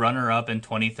was the runner-up in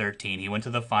 2013. He went to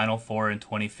the Final Four in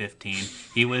 2015.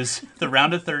 He was the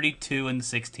round of 32 in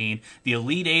 16, the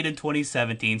Elite Eight in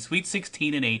 2017, Sweet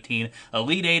 16 in 18,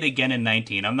 Elite Eight again in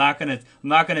 19. I'm not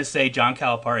gonna say John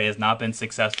Calipari has not been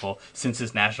successful since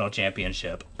his national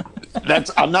championship.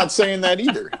 I'm not saying that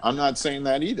either.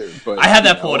 But I had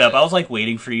that pulled up. I was like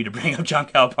waiting for you to bring up John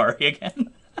Calipari again.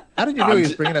 How did you know he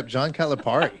was bringing up John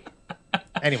Calipari?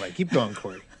 Anyway, keep going,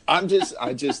 Cory. I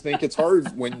just think it's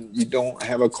hard when you don't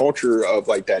have a culture of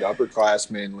like that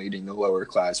upperclassmen leading the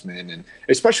lowerclassmen, and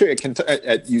especially at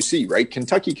UC, right?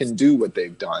 Kentucky can do what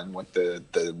they've done with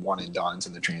the one and dones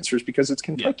and the transfers because it's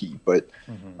Kentucky. Yeah. But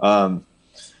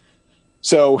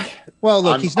so well,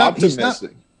 look, I'm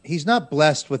he's not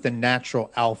blessed with a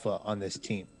natural alpha on this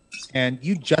team. And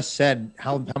you just said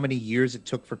how many years it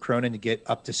took for Cronin to get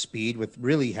up to speed with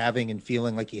really having and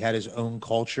feeling like he had his own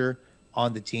culture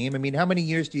on the team. I mean, how many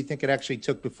years do you think it actually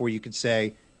took before you could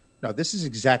say, no, this is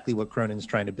exactly what Cronin's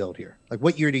trying to build here? Like,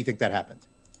 what year do you think that happened?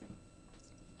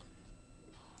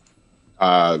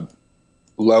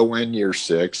 Low end year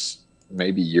 6,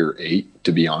 maybe year 8,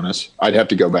 to be honest. I'd have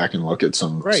to go back and look at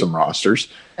some rosters.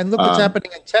 And look what's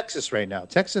happening in Texas right now.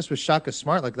 Texas with Shaka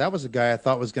Smart. Like, that was a guy I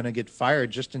thought was going to get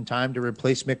fired just in time to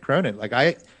replace Mick Cronin. Like,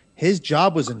 his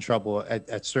job was in trouble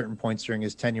at certain points during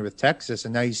his tenure with Texas,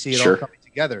 and now you see it all coming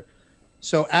together.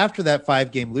 So after that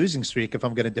 5-game losing streak, if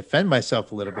I'm going to defend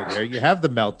myself a little bit here, you have the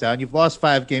meltdown. You've lost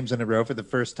 5 games in a row for the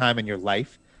first time in your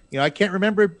life. I can't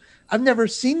remember. I've never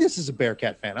seen this as a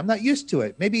Bearcat fan. I'm not used to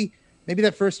it. Maybe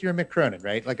that first year in Mick Cronin,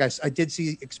 right? Like I did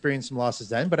experience some losses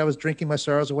then, but I was drinking my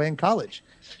sorrows away in college.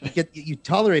 You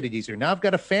tolerate it easier. Now I've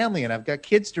got a family and I've got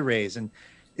kids to raise, and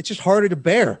it's just harder to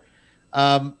bear.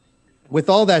 With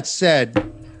all that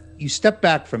said, you step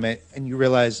back from it and you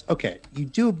realize, okay, you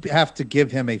do have to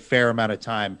give him a fair amount of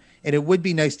time. And it would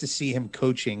be nice to see him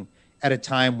coaching at a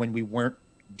time when we weren't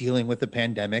dealing with the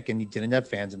pandemic and you didn't have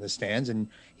fans in the stands, and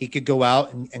he could go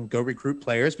out and go recruit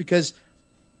players, because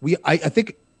I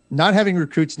think not having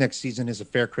recruits next season is a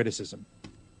fair criticism.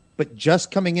 But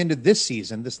just coming into this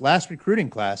season, this last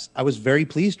recruiting class, I was very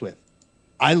pleased with.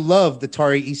 I love the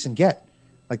Tari Eason-Get.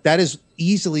 Like, that is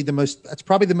easily that's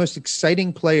probably the most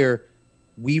exciting player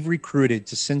we've recruited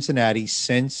to Cincinnati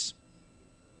since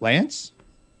Lance?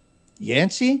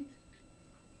 Yancey?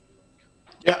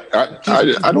 Yeah,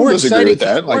 I don't disagree with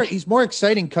that. He's more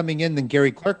exciting coming in than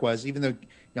Gary Clark was, even though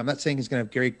I'm not saying he's going to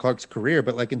have Gary Clark's career,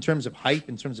 but like in terms of hype,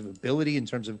 in terms of ability, in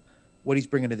terms of what he's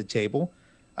bringing to the table.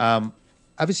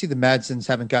 Obviously, the Madsons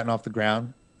haven't gotten off the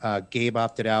ground. Gabe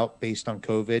opted out based on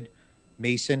COVID.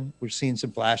 Mason, we're seeing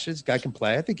some flashes. Guy can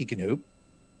play. I think he can hoop.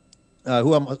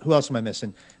 Who else am I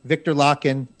missing? Victor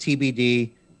Locken,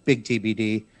 TBD, big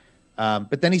TBD.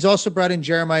 But then he's also brought in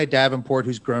Jeremiah Davenport,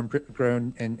 who's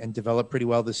grown and developed pretty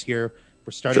well this year.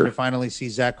 We're starting to finally see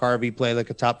Zach Harvey play like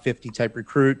a top 50 type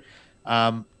recruit.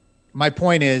 My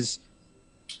point is,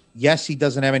 yes, he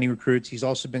doesn't have any recruits. He's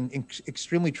also been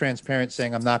extremely transparent,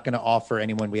 saying, I'm not going to offer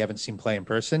anyone we haven't seen play in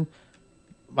person.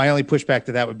 My only pushback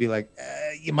to that would be like,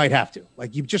 you might have to.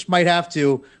 Like, you just might have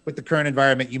to with the current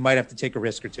environment. You might have to take a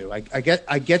risk or two. I get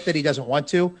that he doesn't want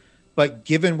to, but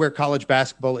given where college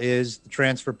basketball is, the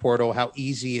transfer portal, how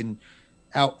easy and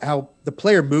how the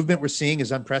player movement we're seeing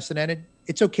is unprecedented.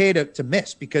 It's okay to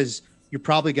miss, because you're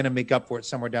probably going to make up for it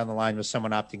somewhere down the line with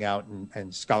someone opting out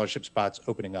and scholarship spots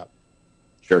opening up.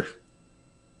 Sure.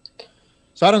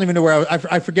 So I don't even know where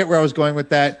I forget where I was going with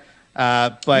that.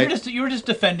 But you were just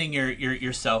defending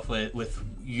yourself with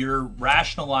your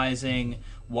rationalizing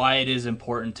why it is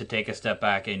important to take a step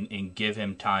back and give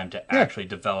him time to actually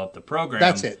develop the program.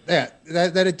 That's it. Yeah,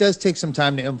 that it does take some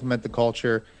time to implement the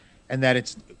culture, and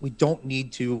that we don't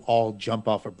need to all jump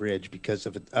off a bridge because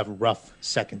of a rough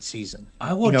second season.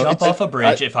 I will jump off a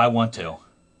bridge if I want to.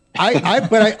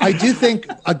 But I do think,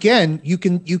 again, you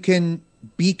can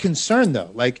be concerned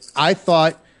though. Like, I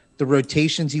thought the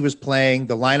rotations he was playing,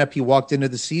 the lineup he walked into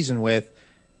the season with,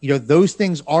 those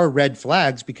things are red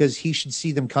flags, because he should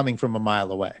see them coming from a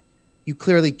mile away. You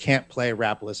clearly can't play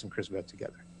Rapolis and Chris Vogt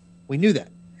together. We knew that.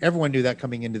 Everyone knew that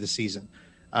coming into the season.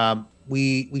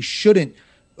 We shouldn't.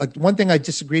 Like, one thing I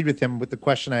disagreed with him with the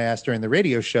question I asked during the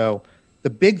radio show, the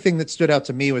big thing that stood out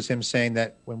to me was him saying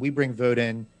that when we bring Vogt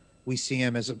in, we see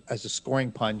him as a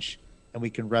scoring punch, and we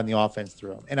can run the offense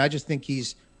through him. And I just think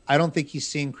I don't think he's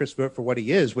seeing Chris Vogt for what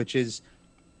he is, which is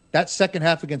that second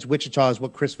half against Wichita is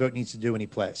what Chris Vogt needs to do when he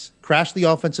plays. Crash the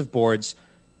offensive boards.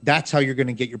 That's how you're going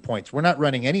to get your points. We're not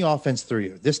running any offense through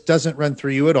you. This doesn't run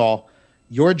through you at all.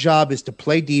 Your job is to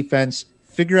play defense,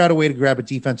 figure out a way to grab a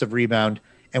defensive rebound,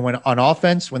 and when on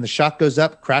offense, when the shot goes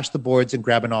up, crash the boards and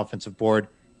grab an offensive board,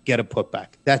 get a putback.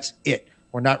 That's it.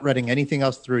 We're not running anything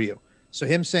else through you. So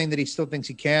him saying that he still thinks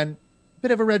he can,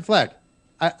 bit of a red flag.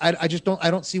 I just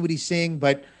don't see what he's seeing.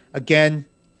 But again,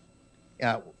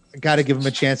 I got to give him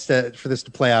a chance for this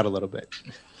to play out a little bit.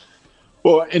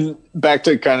 Well, and back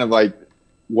to kind of like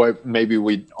what maybe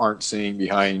we aren't seeing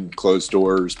behind closed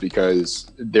doors,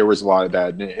 because there was a lot of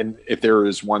that. And if there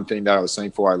was one thing that I was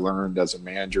thankful I learned as a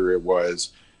manager, it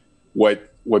was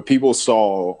what people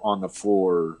saw on the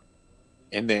floor.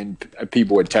 And then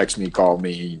people would text me, call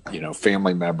me,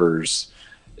 family members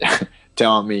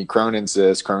telling me Cronin's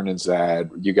this, Cronin's that.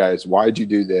 You guys, why'd you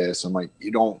do this? I'm like, you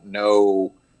don't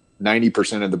know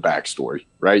 90% of the backstory,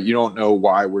 right? You don't know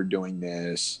why we're doing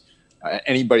this.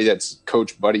 Anybody that's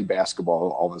coached buddy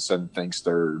basketball all of a sudden thinks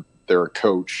they're a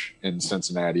coach in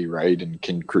Cincinnati, right? And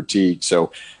can critique.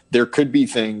 So there could be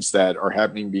things that are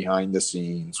happening behind the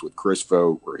scenes with Chris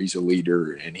Vogt, where he's a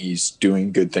leader and he's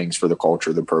doing good things for the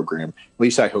culture of the program. At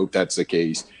least I hope that's the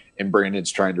case. And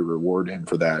Brandon's trying to reward him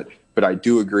for that. But I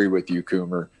do agree with you,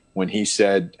 Coomer, when he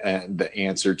said the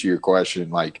answer to your question.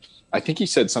 Like, I think he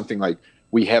said something like,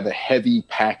 we have a heavy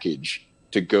package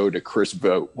to go to Chris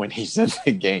Vogt when he's in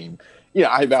the game.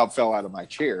 I about fell out of my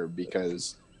chair,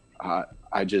 because I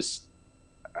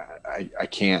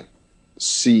can't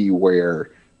see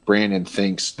where Brandon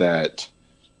thinks that,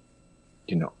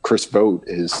 Chris Vogt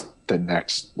is the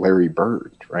next Larry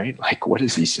Bird, right? Like, what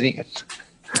is he seeing?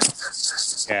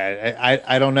 Yeah,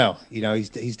 I don't know.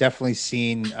 He's definitely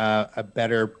seen a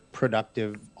better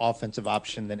productive offensive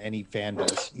option than any fan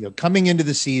does. Coming into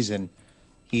the season,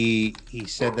 he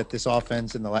said that this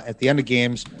offense at the end of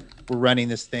games, we're running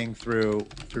this thing through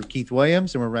Keith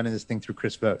Williams, and we're running this thing through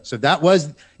Chris Vogt. So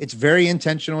it's very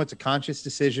intentional. It's a conscious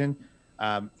decision.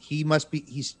 He must be.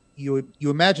 You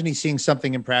imagine he's seeing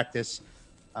something in practice.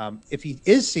 If he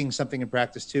is seeing something in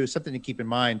practice too, something to keep in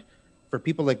mind for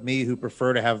people like me who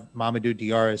prefer to have Mamadou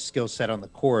Diarra's skill set on the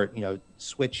court.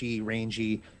 Switchy,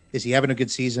 rangy. Is he having a good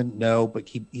season? No, but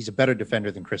he's a better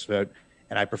defender than Chris Vogt,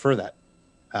 and I prefer that.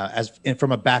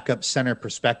 From a backup center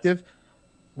perspective,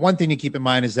 one thing to keep in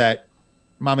mind is that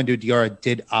Mamadou Diarra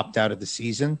did opt out of the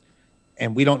season,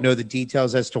 and we don't know the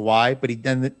details as to why, but he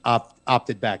then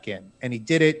opted back in, and he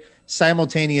did it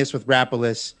simultaneous with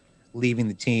Rapolis leaving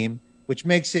the team, which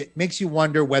makes you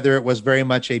wonder whether it was very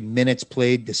much a minutes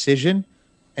played decision.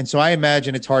 And so I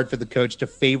imagine it's hard for the coach to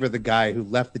favor the guy who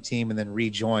left the team and then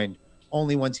rejoined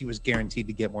only once he was guaranteed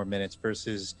to get more minutes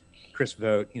versus Chris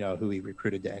Vogt, who he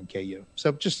recruited to NKU.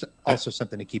 So just also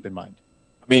something to keep in mind.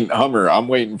 I mean, Hummer, I'm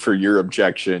waiting for your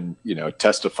objection,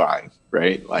 testifying,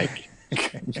 right? Like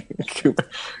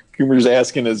Coomer's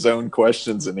asking his own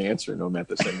questions and answering them at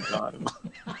the same time.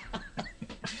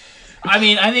 I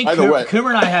mean, I think Either Coomer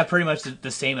and I have pretty much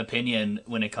the same opinion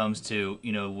when it comes to,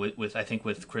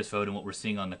 with Chris Vogt and what we're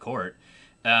seeing on the court.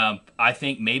 I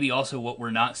think maybe also what we're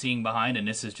not seeing behind, and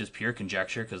this is just pure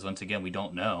conjecture because once again we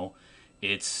don't know,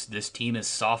 it's this team is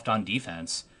soft on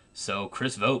defense. So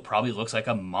Chris Vogt probably looks like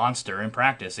a monster in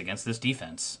practice against this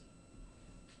defense.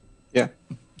 Yeah,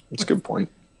 that's a good point.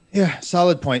 Yeah,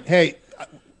 solid point. Hey,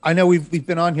 I know we've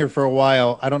been on here for a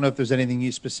while. I don't know if there's anything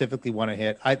you specifically want to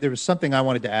hit. There was something I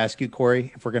wanted to ask you,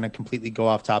 Cory, if we're going to completely go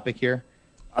off topic here.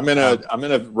 I'm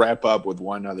gonna wrap up with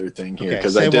one other thing here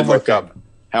because Okay, I did look thing. up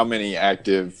how many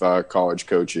active college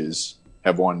coaches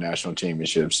have won national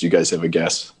championships. Do you guys have a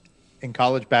guess? In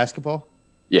college basketball?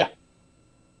 Yeah.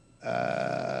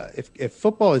 If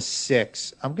football is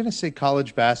 6, I'm going to say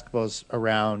college basketball is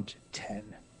around 10.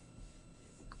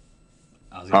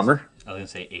 Hummer? I was going to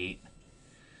say 8.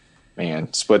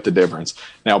 Man, split the difference.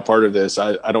 Now, part of this,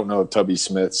 I don't know if Tubby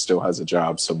Smith still has a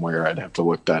job somewhere. I'd have to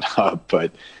look that up.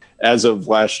 But as of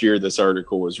last year, this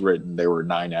article was written, there were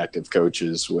 9 active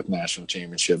coaches with national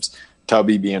championships,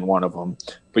 Tubby being one of them.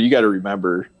 But you got to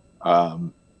remember,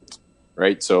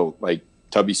 right? So, like,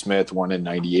 Tubby Smith won in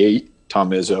 98.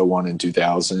 Tom Izzo won in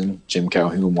 2000. Jim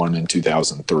Calhoun won in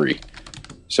 2003.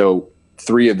 So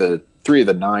three of the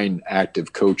 9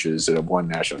 active coaches that have won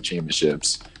national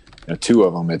championships, 2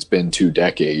 of them, it's been 2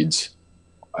 decades.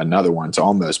 Another one's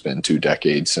almost been 2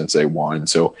 decades since they won.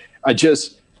 So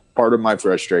part of my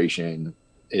frustration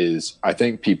is I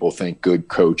think people think good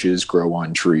coaches grow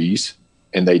on trees,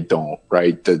 and they don't,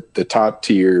 right? The top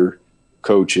tier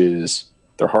coaches,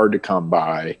 they're hard to come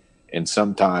by, and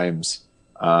sometimes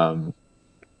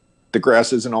the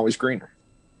grass isn't always greener.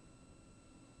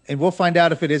 And we'll find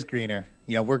out if it is greener.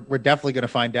 We're definitely going to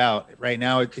find out. Right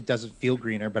now, it doesn't feel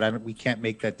greener, but we can't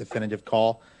make that definitive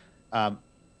call.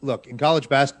 Look, in college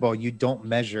basketball, you don't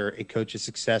measure a coach's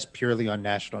success purely on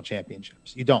national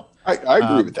championships. You don't. I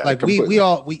agree with that. Like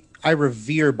I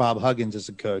revere Bob Huggins as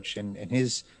a coach, and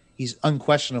he's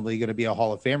unquestionably going to be a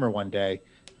Hall of Famer one day,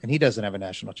 and he doesn't have a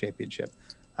national championship.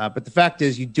 But the fact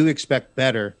is, you do expect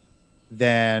better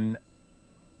than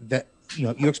that.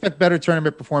 You expect better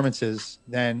tournament performances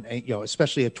than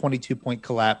especially a 22-point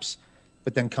collapse,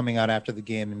 but then coming out after the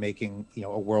game and making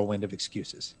a whirlwind of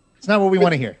excuses. It's not what we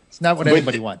want to hear. It's not what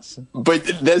anybody wants. But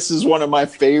this is one of my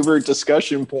favorite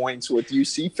discussion points with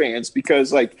UC fans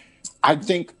because, like, I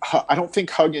don't think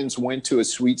Huggins went to a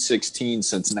Sweet 16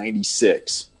 since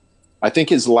 '96. I think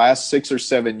his last 6 or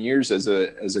 7 years as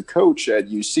a coach at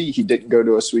UC, he didn't go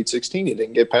to a Sweet 16. He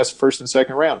didn't get past the first and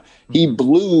second round. He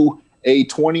blew a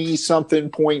 20-something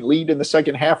point lead in the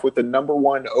second half with the number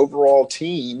 1 overall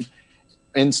team,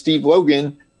 and Steve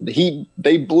Logan.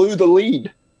 They blew the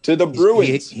lead to the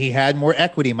Bruins. He had more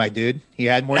equity, my dude. He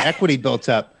had more equity built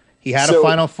up. He had a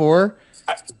Final Four,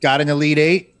 got an Elite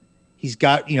 8. He's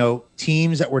got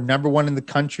teams that were number 1 in the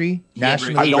country,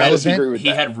 nationally relevant. He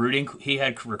had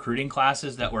recruiting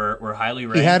classes that were highly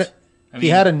ranked. He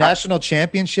had a national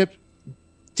championship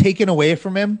taken away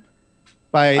from him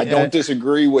by I don't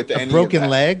disagree with a any broken of that.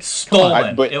 leg.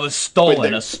 Stolen. It was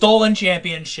stolen. A stolen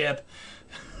championship.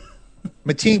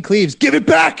 Mateen Cleaves, give it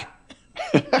back.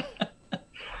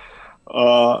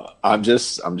 I'm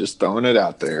just throwing it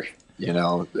out there.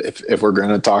 If we're going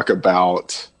to talk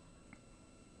about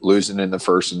losing in the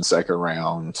first and second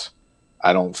round,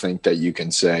 I don't think that you can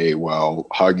say, well,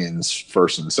 Huggins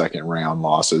first and second round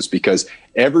losses, because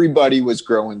everybody was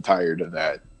growing tired of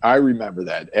that. I remember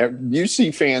that.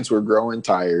 UC fans were growing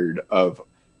tired of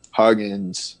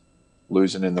Huggins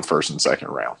losing in the first and second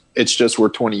round. It's just we're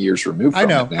 20 years removed from it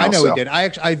now. I know we did.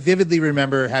 I vividly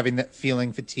remember having that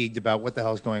feeling fatigued about what the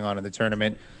hell is going on in the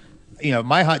tournament.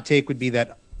 My hot take would be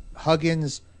that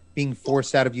Huggins being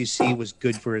forced out of UC was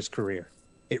good for his career.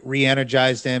 It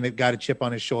re-energized him. It got a chip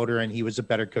on his shoulder, and he was a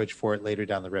better coach for it later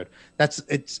down the road.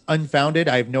 It's unfounded.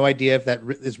 I have no idea if that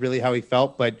is really how he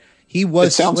felt, but he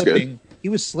was slipping. Good. He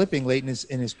was slipping late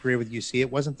in his career with UC. It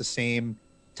wasn't the same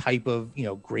type of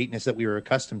greatness that we were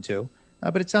accustomed to,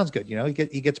 but it sounds good.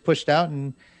 He gets pushed out,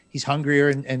 and he's hungrier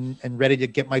and ready to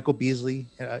get Michael Beasley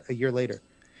a year later.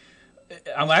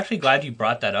 I'm actually glad you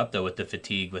brought that up, though, with the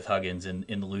fatigue with Huggins in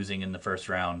the losing in the first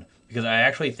round, because I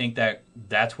actually think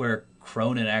that's where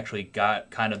Cronin actually got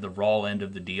kind of the raw end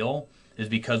of the deal, is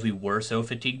because we were so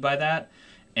fatigued by that.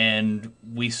 And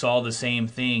we saw the same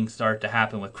thing start to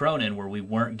happen with Cronin, where we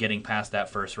weren't getting past that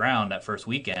first round, that first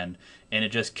weekend, and it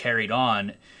just carried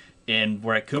on. And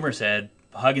where Coomer said,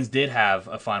 Huggins did have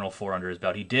a Final Four under his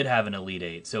belt. He did have an Elite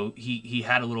Eight. So he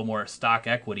had a little more stock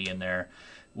equity in there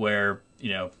where,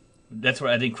 that's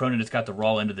where I think Cronin just got the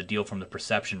raw end of the deal from the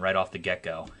perception right off the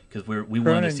get-go. Because we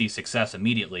wanted to see success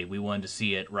immediately. We wanted to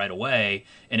see it right away.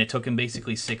 And it took him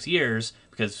basically 6 years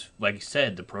because, like you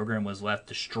said, the program was left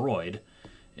destroyed.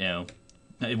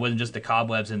 It wasn't just the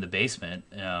cobwebs in the basement.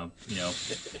 Connor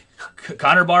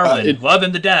Barwin, love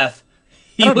him to death.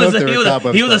 He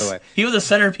was a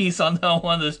centerpiece on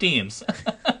one of those teams.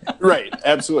 Right,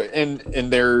 absolutely.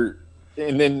 And then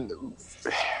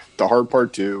the hard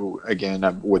part too,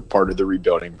 again, with part of the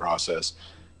rebuilding process,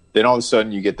 then all of a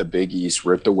sudden you get the Big East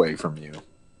ripped away from you.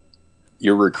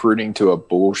 You're recruiting to a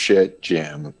bullshit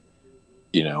gym,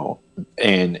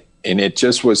 and it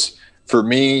just was, for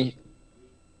me,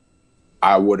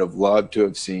 I would have loved to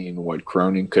have seen what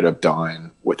Cronin could have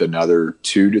done with another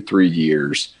 2 to 3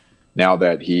 years. Now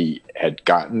that he had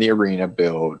gotten the arena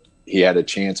built, he had a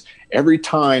chance. Every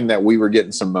time that we were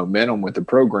getting some momentum with the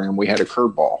program, we had a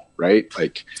curveball, right?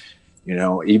 Like,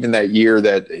 even that year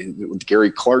that Gary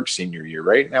Clark's senior year,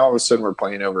 right? Now all of a sudden we're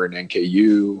playing over in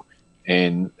NKU,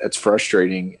 and that's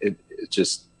frustrating. It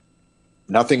just,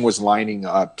 nothing was lining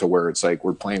up to where it's like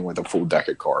we're playing with a full deck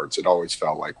of cards. It always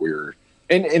felt like we were,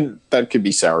 and that could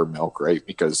be sour milk, right?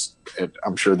 Because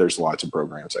I'm sure there's lots of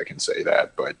programs that can say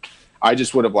that, but I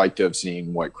just would have liked to have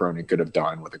seen what Cronin could have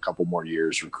done with a couple more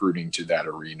years recruiting to that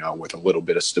arena with a little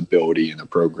bit of stability in the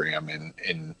program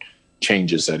and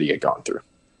changes that he had gone through.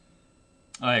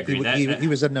 I agree. He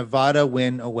was a Nevada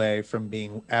win away from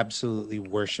being absolutely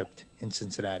worshipped in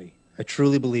Cincinnati. I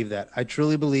truly believe that. I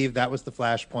truly believe that was the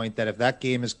flashpoint, that if that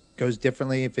game goes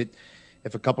differently, if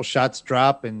a couple shots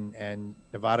drop and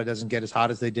Nevada doesn't get as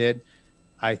hot as they did,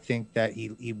 I think that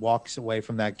he walks away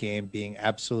from that game being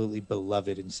absolutely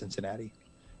beloved in Cincinnati.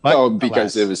 But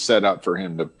because it was set up for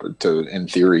him to in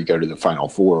theory go to the Final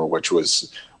Four, which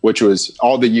was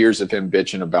all the years of him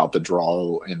bitching about the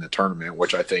draw in the tournament,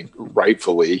 which I think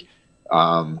rightfully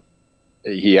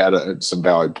he had some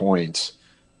valid points.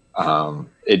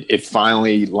 It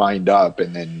finally lined up,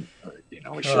 and then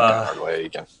we shook out our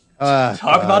leg.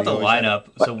 Talk about the lineup.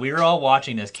 So we were all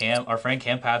watching this. Our friend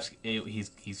Cam Paps,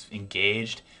 he's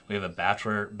engaged. We have a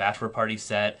bachelor party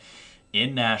set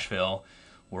in Nashville.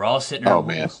 We're all sitting there. Oh,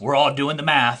 man. We're all doing the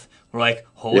math. We're like,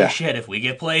 holy shit! If we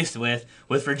get placed with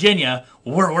Virginia,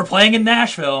 we're playing in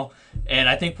Nashville. And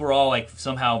I think we're all like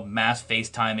somehow mass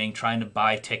FaceTiming, trying to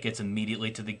buy tickets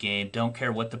immediately to the game. Don't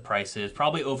care what the price is.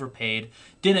 Probably overpaid.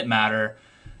 Didn't matter.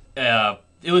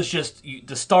 It was just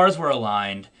the stars were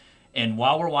aligned. And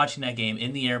while we're watching that game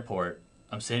in the airport,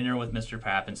 I'm sitting there with Mr.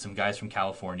 Papp and some guys from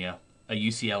California, a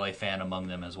UCLA fan among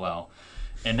them as well.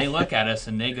 And they look at us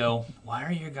and they go, why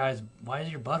is your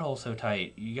butthole so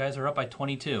tight? You guys are up by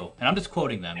 22. And I'm just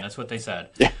quoting them. That's what they said.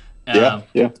 Yeah.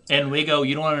 And we go,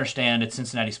 you don't understand. It's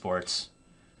Cincinnati sports.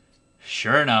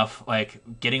 Sure enough, like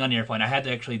getting on the airplane, I had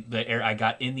to I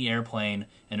got in the airplane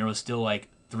and there was still like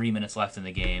 3 minutes left in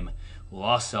the game.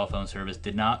 Lost cell phone service,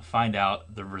 did not find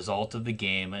out the result of the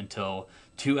game until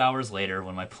 2 hours later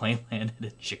when my plane landed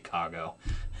in Chicago.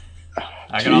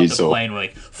 I got off the plane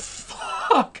like,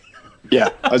 fuck. Yeah,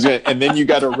 and then you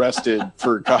got arrested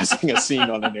for causing a scene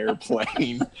on an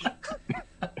airplane.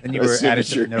 And you were added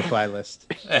to the no-fly list.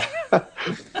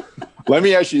 Let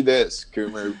me ask you this,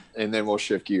 Coomer, and then we'll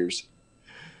shift gears.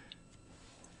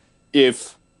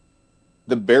 If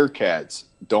the Bearcats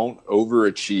don't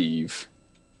overachieve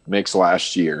Mix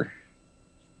last year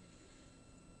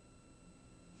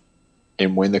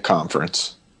and win the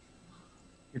conference,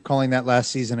 you're calling that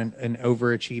last season an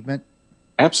overachievement?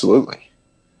 Absolutely.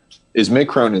 Is Mick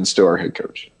Cronin still our head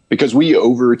coach? Because we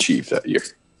overachieved that year.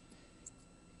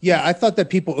 Yeah, I thought that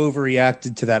people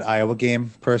overreacted to that Iowa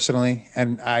game personally,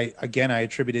 and I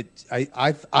attribute it.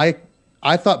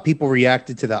 I thought people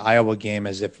reacted to the Iowa game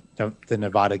as if the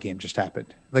Nevada game just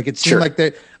happened. Like it seemed like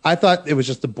that. I thought it was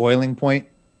just a boiling point.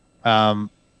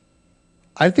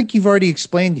 I think you've already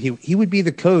explained he would be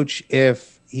the coach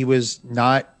if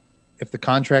the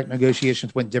contract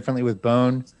negotiations went differently with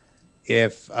Bone,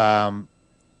 if the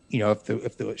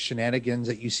shenanigans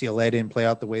at UCLA didn't play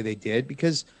out the way they did,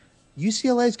 because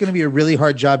UCLA is going to be a really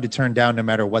hard job to turn down no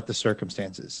matter what the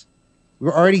circumstances.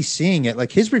 We're already seeing it.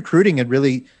 Like his recruiting had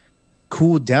really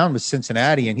cooled down with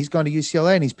Cincinnati, and he's gone to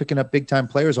UCLA and he's picking up big time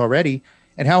players already.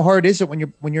 And how hard is it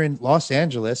when you're in Los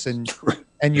Angeles and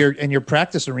your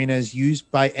practice arena is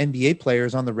used by NBA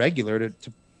players on the regular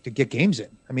to get games in?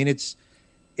 I mean, it's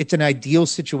an ideal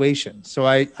situation. So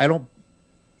I don't.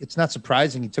 It's not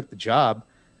surprising he took the job.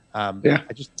 I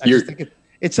just think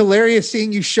it's hilarious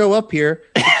seeing you show up here.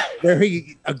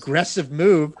 Very aggressive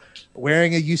move.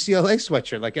 wearing a UCLA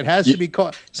sweatshirt. Like, it has to be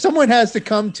called. Someone has to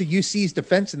come to UC's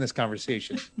defense in this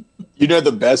conversation. You know,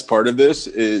 the best part of this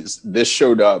is this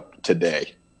showed up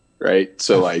today, right?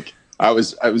 So like I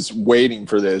was waiting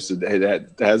for this.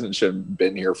 It hasn't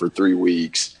been here for 3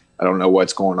 weeks. I don't know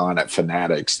what's going on at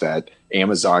Fanatics that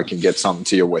Amazon can get something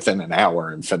to you within an hour,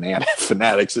 and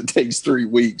Fanatics it takes 3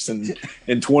 weeks in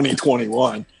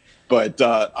 2021. But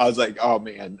I was like, oh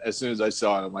man, as soon as I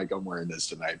saw it, I'm like, I'm wearing this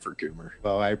tonight for Coomer.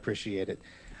 Well, I appreciate it.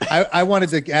 I wanted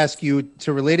to ask you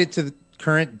to relate it to the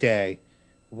current day.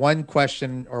 One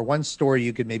question or one story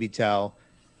you could maybe tell.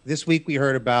 This week we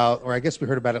heard about, or I guess we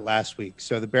heard about it last week.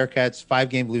 So the Bearcats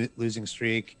 5-game losing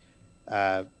streak.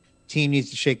 Team needs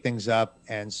to shake things up,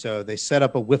 and so they set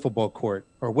up a wiffle ball court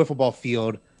or wiffle ball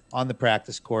field on the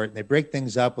practice court, and they break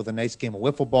things up with a nice game of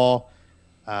wiffle ball.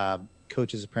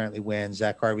 Coaches apparently win.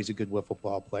 Zach Harvey's a good wiffle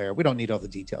ball player. We don't need all the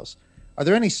details. Are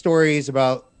there any stories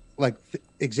about like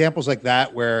examples like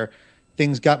that where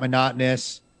things got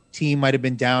monotonous, team might have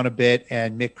been down a bit,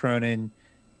 and Mick Cronin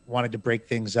wanted to break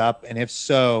things up? And if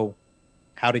so,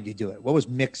 how did you do it? What was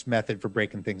Mick's method for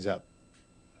breaking things up?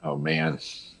 Oh man.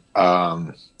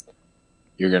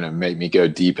 You're going to make me go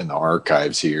deep in the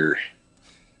archives here,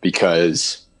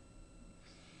 because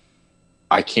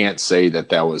I can't say that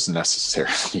was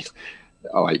necessarily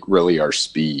like really our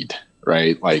speed,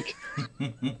 right? Like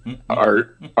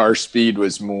our speed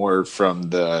was more from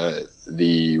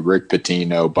the Rick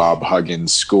Pitino, Bob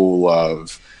Huggins school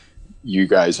of, you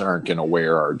guys aren't going to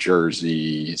wear our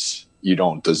jerseys. You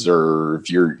don't deserve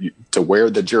to wear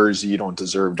the jersey. You don't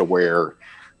deserve to wear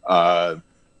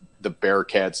the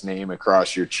Bearcats name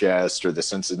across your chest or the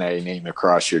Cincinnati name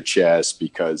across your chest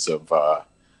because of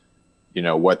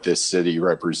what this city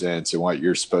represents and what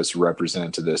you're supposed to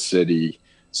represent to this city.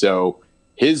 So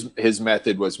his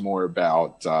method was more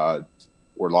about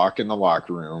we're locked in the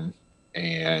locker room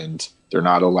and they're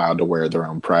not allowed to wear their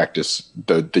own practice,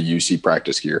 the UC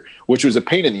practice gear, which was a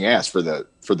pain in the ass for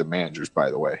the managers,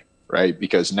 by the way, right?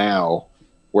 Because now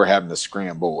we're having to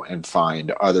scramble and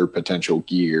find other potential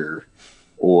gear,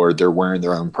 or they're wearing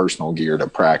their own personal gear to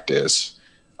practice,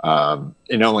 and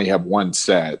only have one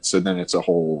set. So then it's a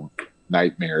whole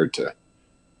nightmare to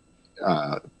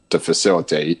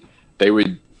facilitate. They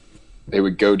would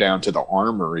go down to the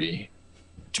Armory.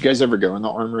 Did you guys ever go in the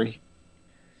Armory?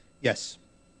 Yes.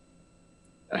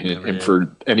 And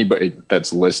for anybody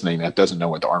that's listening that doesn't know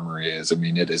what the Armory is, I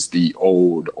mean, it is the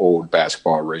old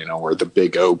basketball arena where the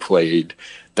Big O played.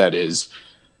 That is,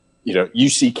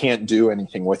 UC can't do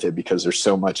anything with it because there's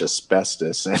so much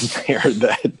asbestos in there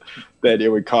that it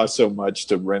would cost so much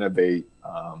to renovate.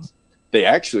 They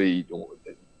actually,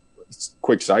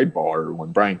 quick sidebar,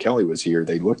 when Brian Kelly was here,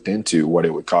 they looked into what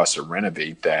it would cost to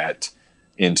renovate that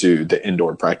into the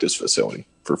indoor practice facility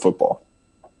for football.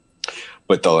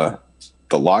 But the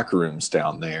locker rooms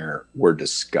down there were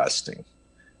disgusting.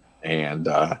 And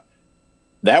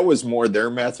that was more their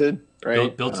method,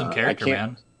 right? Build some character,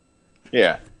 man.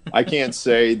 Yeah. I can't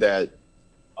say that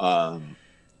I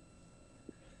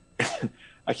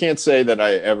can't say that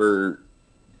I ever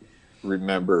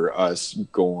remember us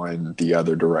going the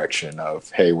other direction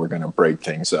of, hey, we're going to break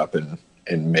things up and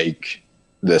make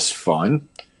this fun.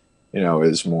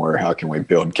 Is more, how can we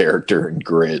build character and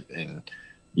grit, and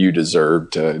you deserve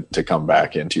to come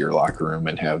back into your locker room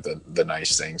and have the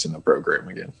nice things in the program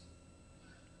again.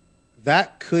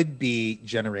 That could be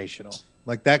generational.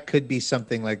 Like, that could be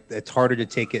something like it's harder to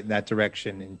take it in that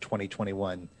direction in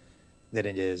 2021 than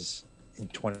it is in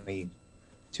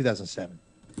 2007.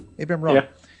 Maybe I'm wrong.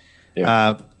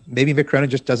 Yeah. Maybe Mick Cronin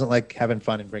just doesn't like having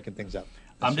fun and breaking things up.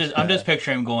 I'm just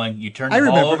picturing him going, you turn the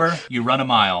ball over, you run a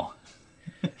mile.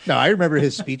 No, I remember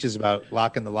his speeches about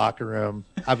locking the locker room.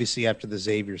 Obviously, after the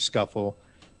Xavier scuffle,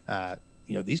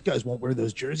 these guys won't wear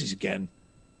those jerseys again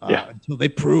until they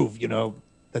prove,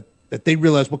 that they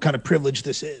realize what kind of privilege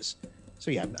this is. So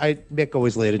yeah, Mick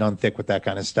always laid it on thick with that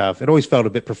kind of stuff. It always felt a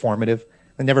bit performative.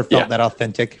 I never felt that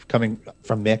authentic coming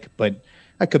from Mick, but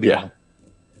I could be wrong.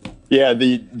 Yeah,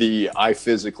 the I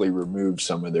physically removed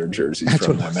some of their jerseys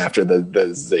from them after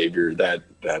the Xavier that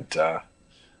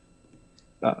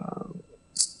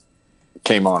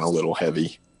came on a little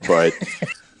heavy, but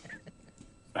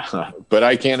but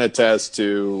I can attest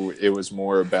to it was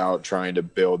more about trying to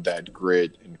build that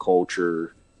grit and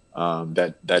culture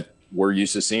that we're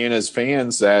used to seeing as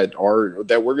fans, that we're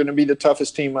going to be the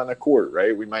toughest team on the court,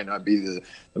 right? We might not be the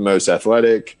most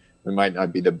athletic, we might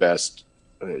not be the best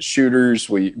shooters,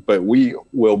 but we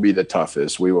will be the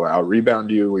toughest. We will out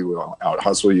rebound you, we will out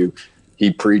hustle you.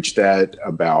 He preached that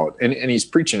about, and he's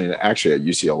preaching it actually at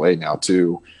UCLA now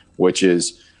too, which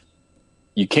is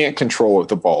you can't control if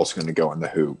the ball is going to go in the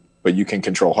hoop. but you can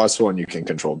control hustle and you can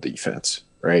control defense,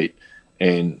 right?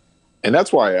 And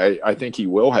that's why I think he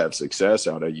will have success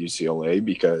out at UCLA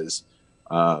because,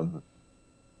 and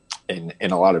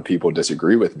a lot of people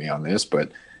disagree with me on this,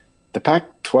 but the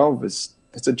Pac-12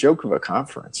 it's a joke of a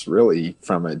conference, really,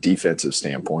 from a defensive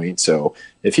standpoint. So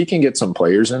if he can get some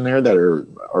players in there that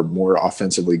are more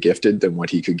offensively gifted than what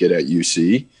he could get at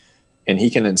UC, and he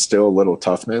can instill a little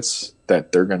toughness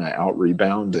that they're going to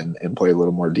out-rebound and play a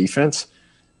little more defense,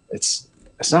 it's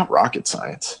not rocket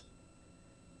science.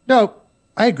 No,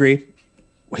 I agree.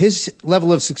 His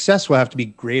level of success will have to be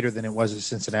greater than it was at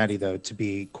Cincinnati, though, to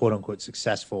be "quote unquote"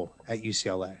 successful at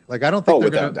UCLA. Like, I don't think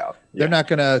they're not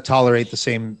going to tolerate the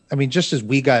same. I mean, just as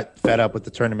we got fed up with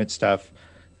the tournament stuff,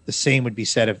 the same would be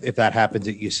said if that happens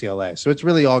at UCLA. So it's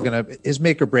really all going to his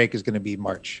make or break is going to be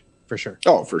March for sure.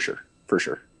 Oh, for sure.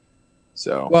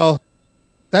 So well,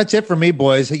 that's it for me,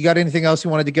 boys. You got anything else you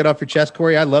wanted to get off your chest,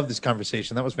 Cory? I love this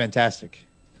conversation. That was fantastic.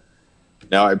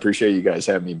 No, I appreciate you guys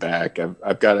having me back.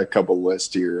 I've got a couple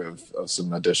lists here of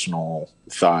some additional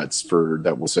thoughts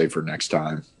that we'll say for next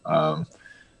time. A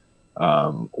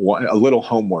little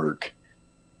homework.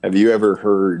 Have you ever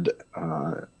heard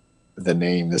the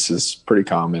name? This is pretty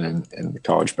common in the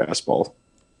college basketball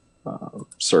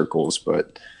circles,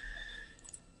 but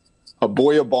a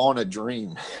boy, a ball, and a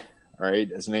dream. All right,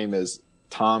 his name is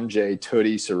Tom J.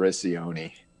 Tootie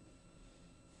Cericione.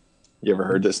 You ever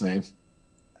heard this name?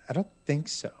 I don't think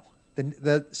so.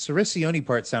 The Cericione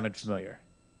part sounded familiar.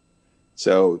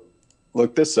 So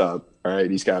look this up. All right.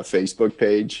 He's got a Facebook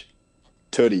page,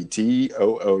 Toody, Toody.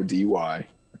 All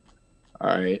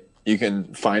right. You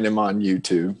can find him on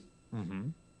YouTube. Mm-hmm.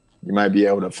 You might be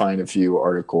able to find a few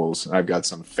articles. I've got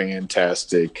some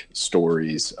fantastic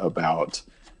stories about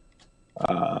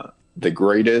the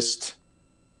greatest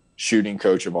shooting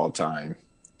coach of all time,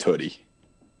 Toody.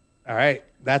 All right.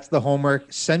 That's the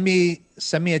homework. Send me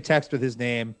a text with his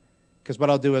name, because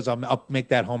what I'll do is I'll make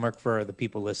that homework for the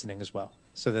people listening as well,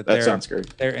 so that sounds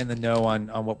great. They're in the know on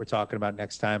what we're talking about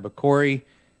next time. But Cory,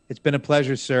 it's been a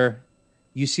pleasure, sir.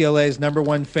 UCLA's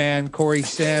 #1 fan, Cory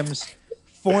Sims,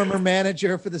 former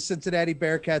manager for the Cincinnati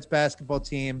Bearcats basketball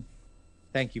team.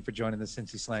 Thank you for joining the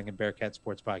Cincy Slang and Bearcat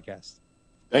Sports Podcast.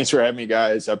 Thanks for having me,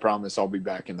 guys. I promise I'll be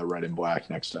back in the red and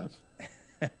black next time.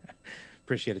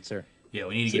 Appreciate it, sir. Yeah,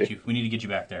 we need to get you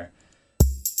back there.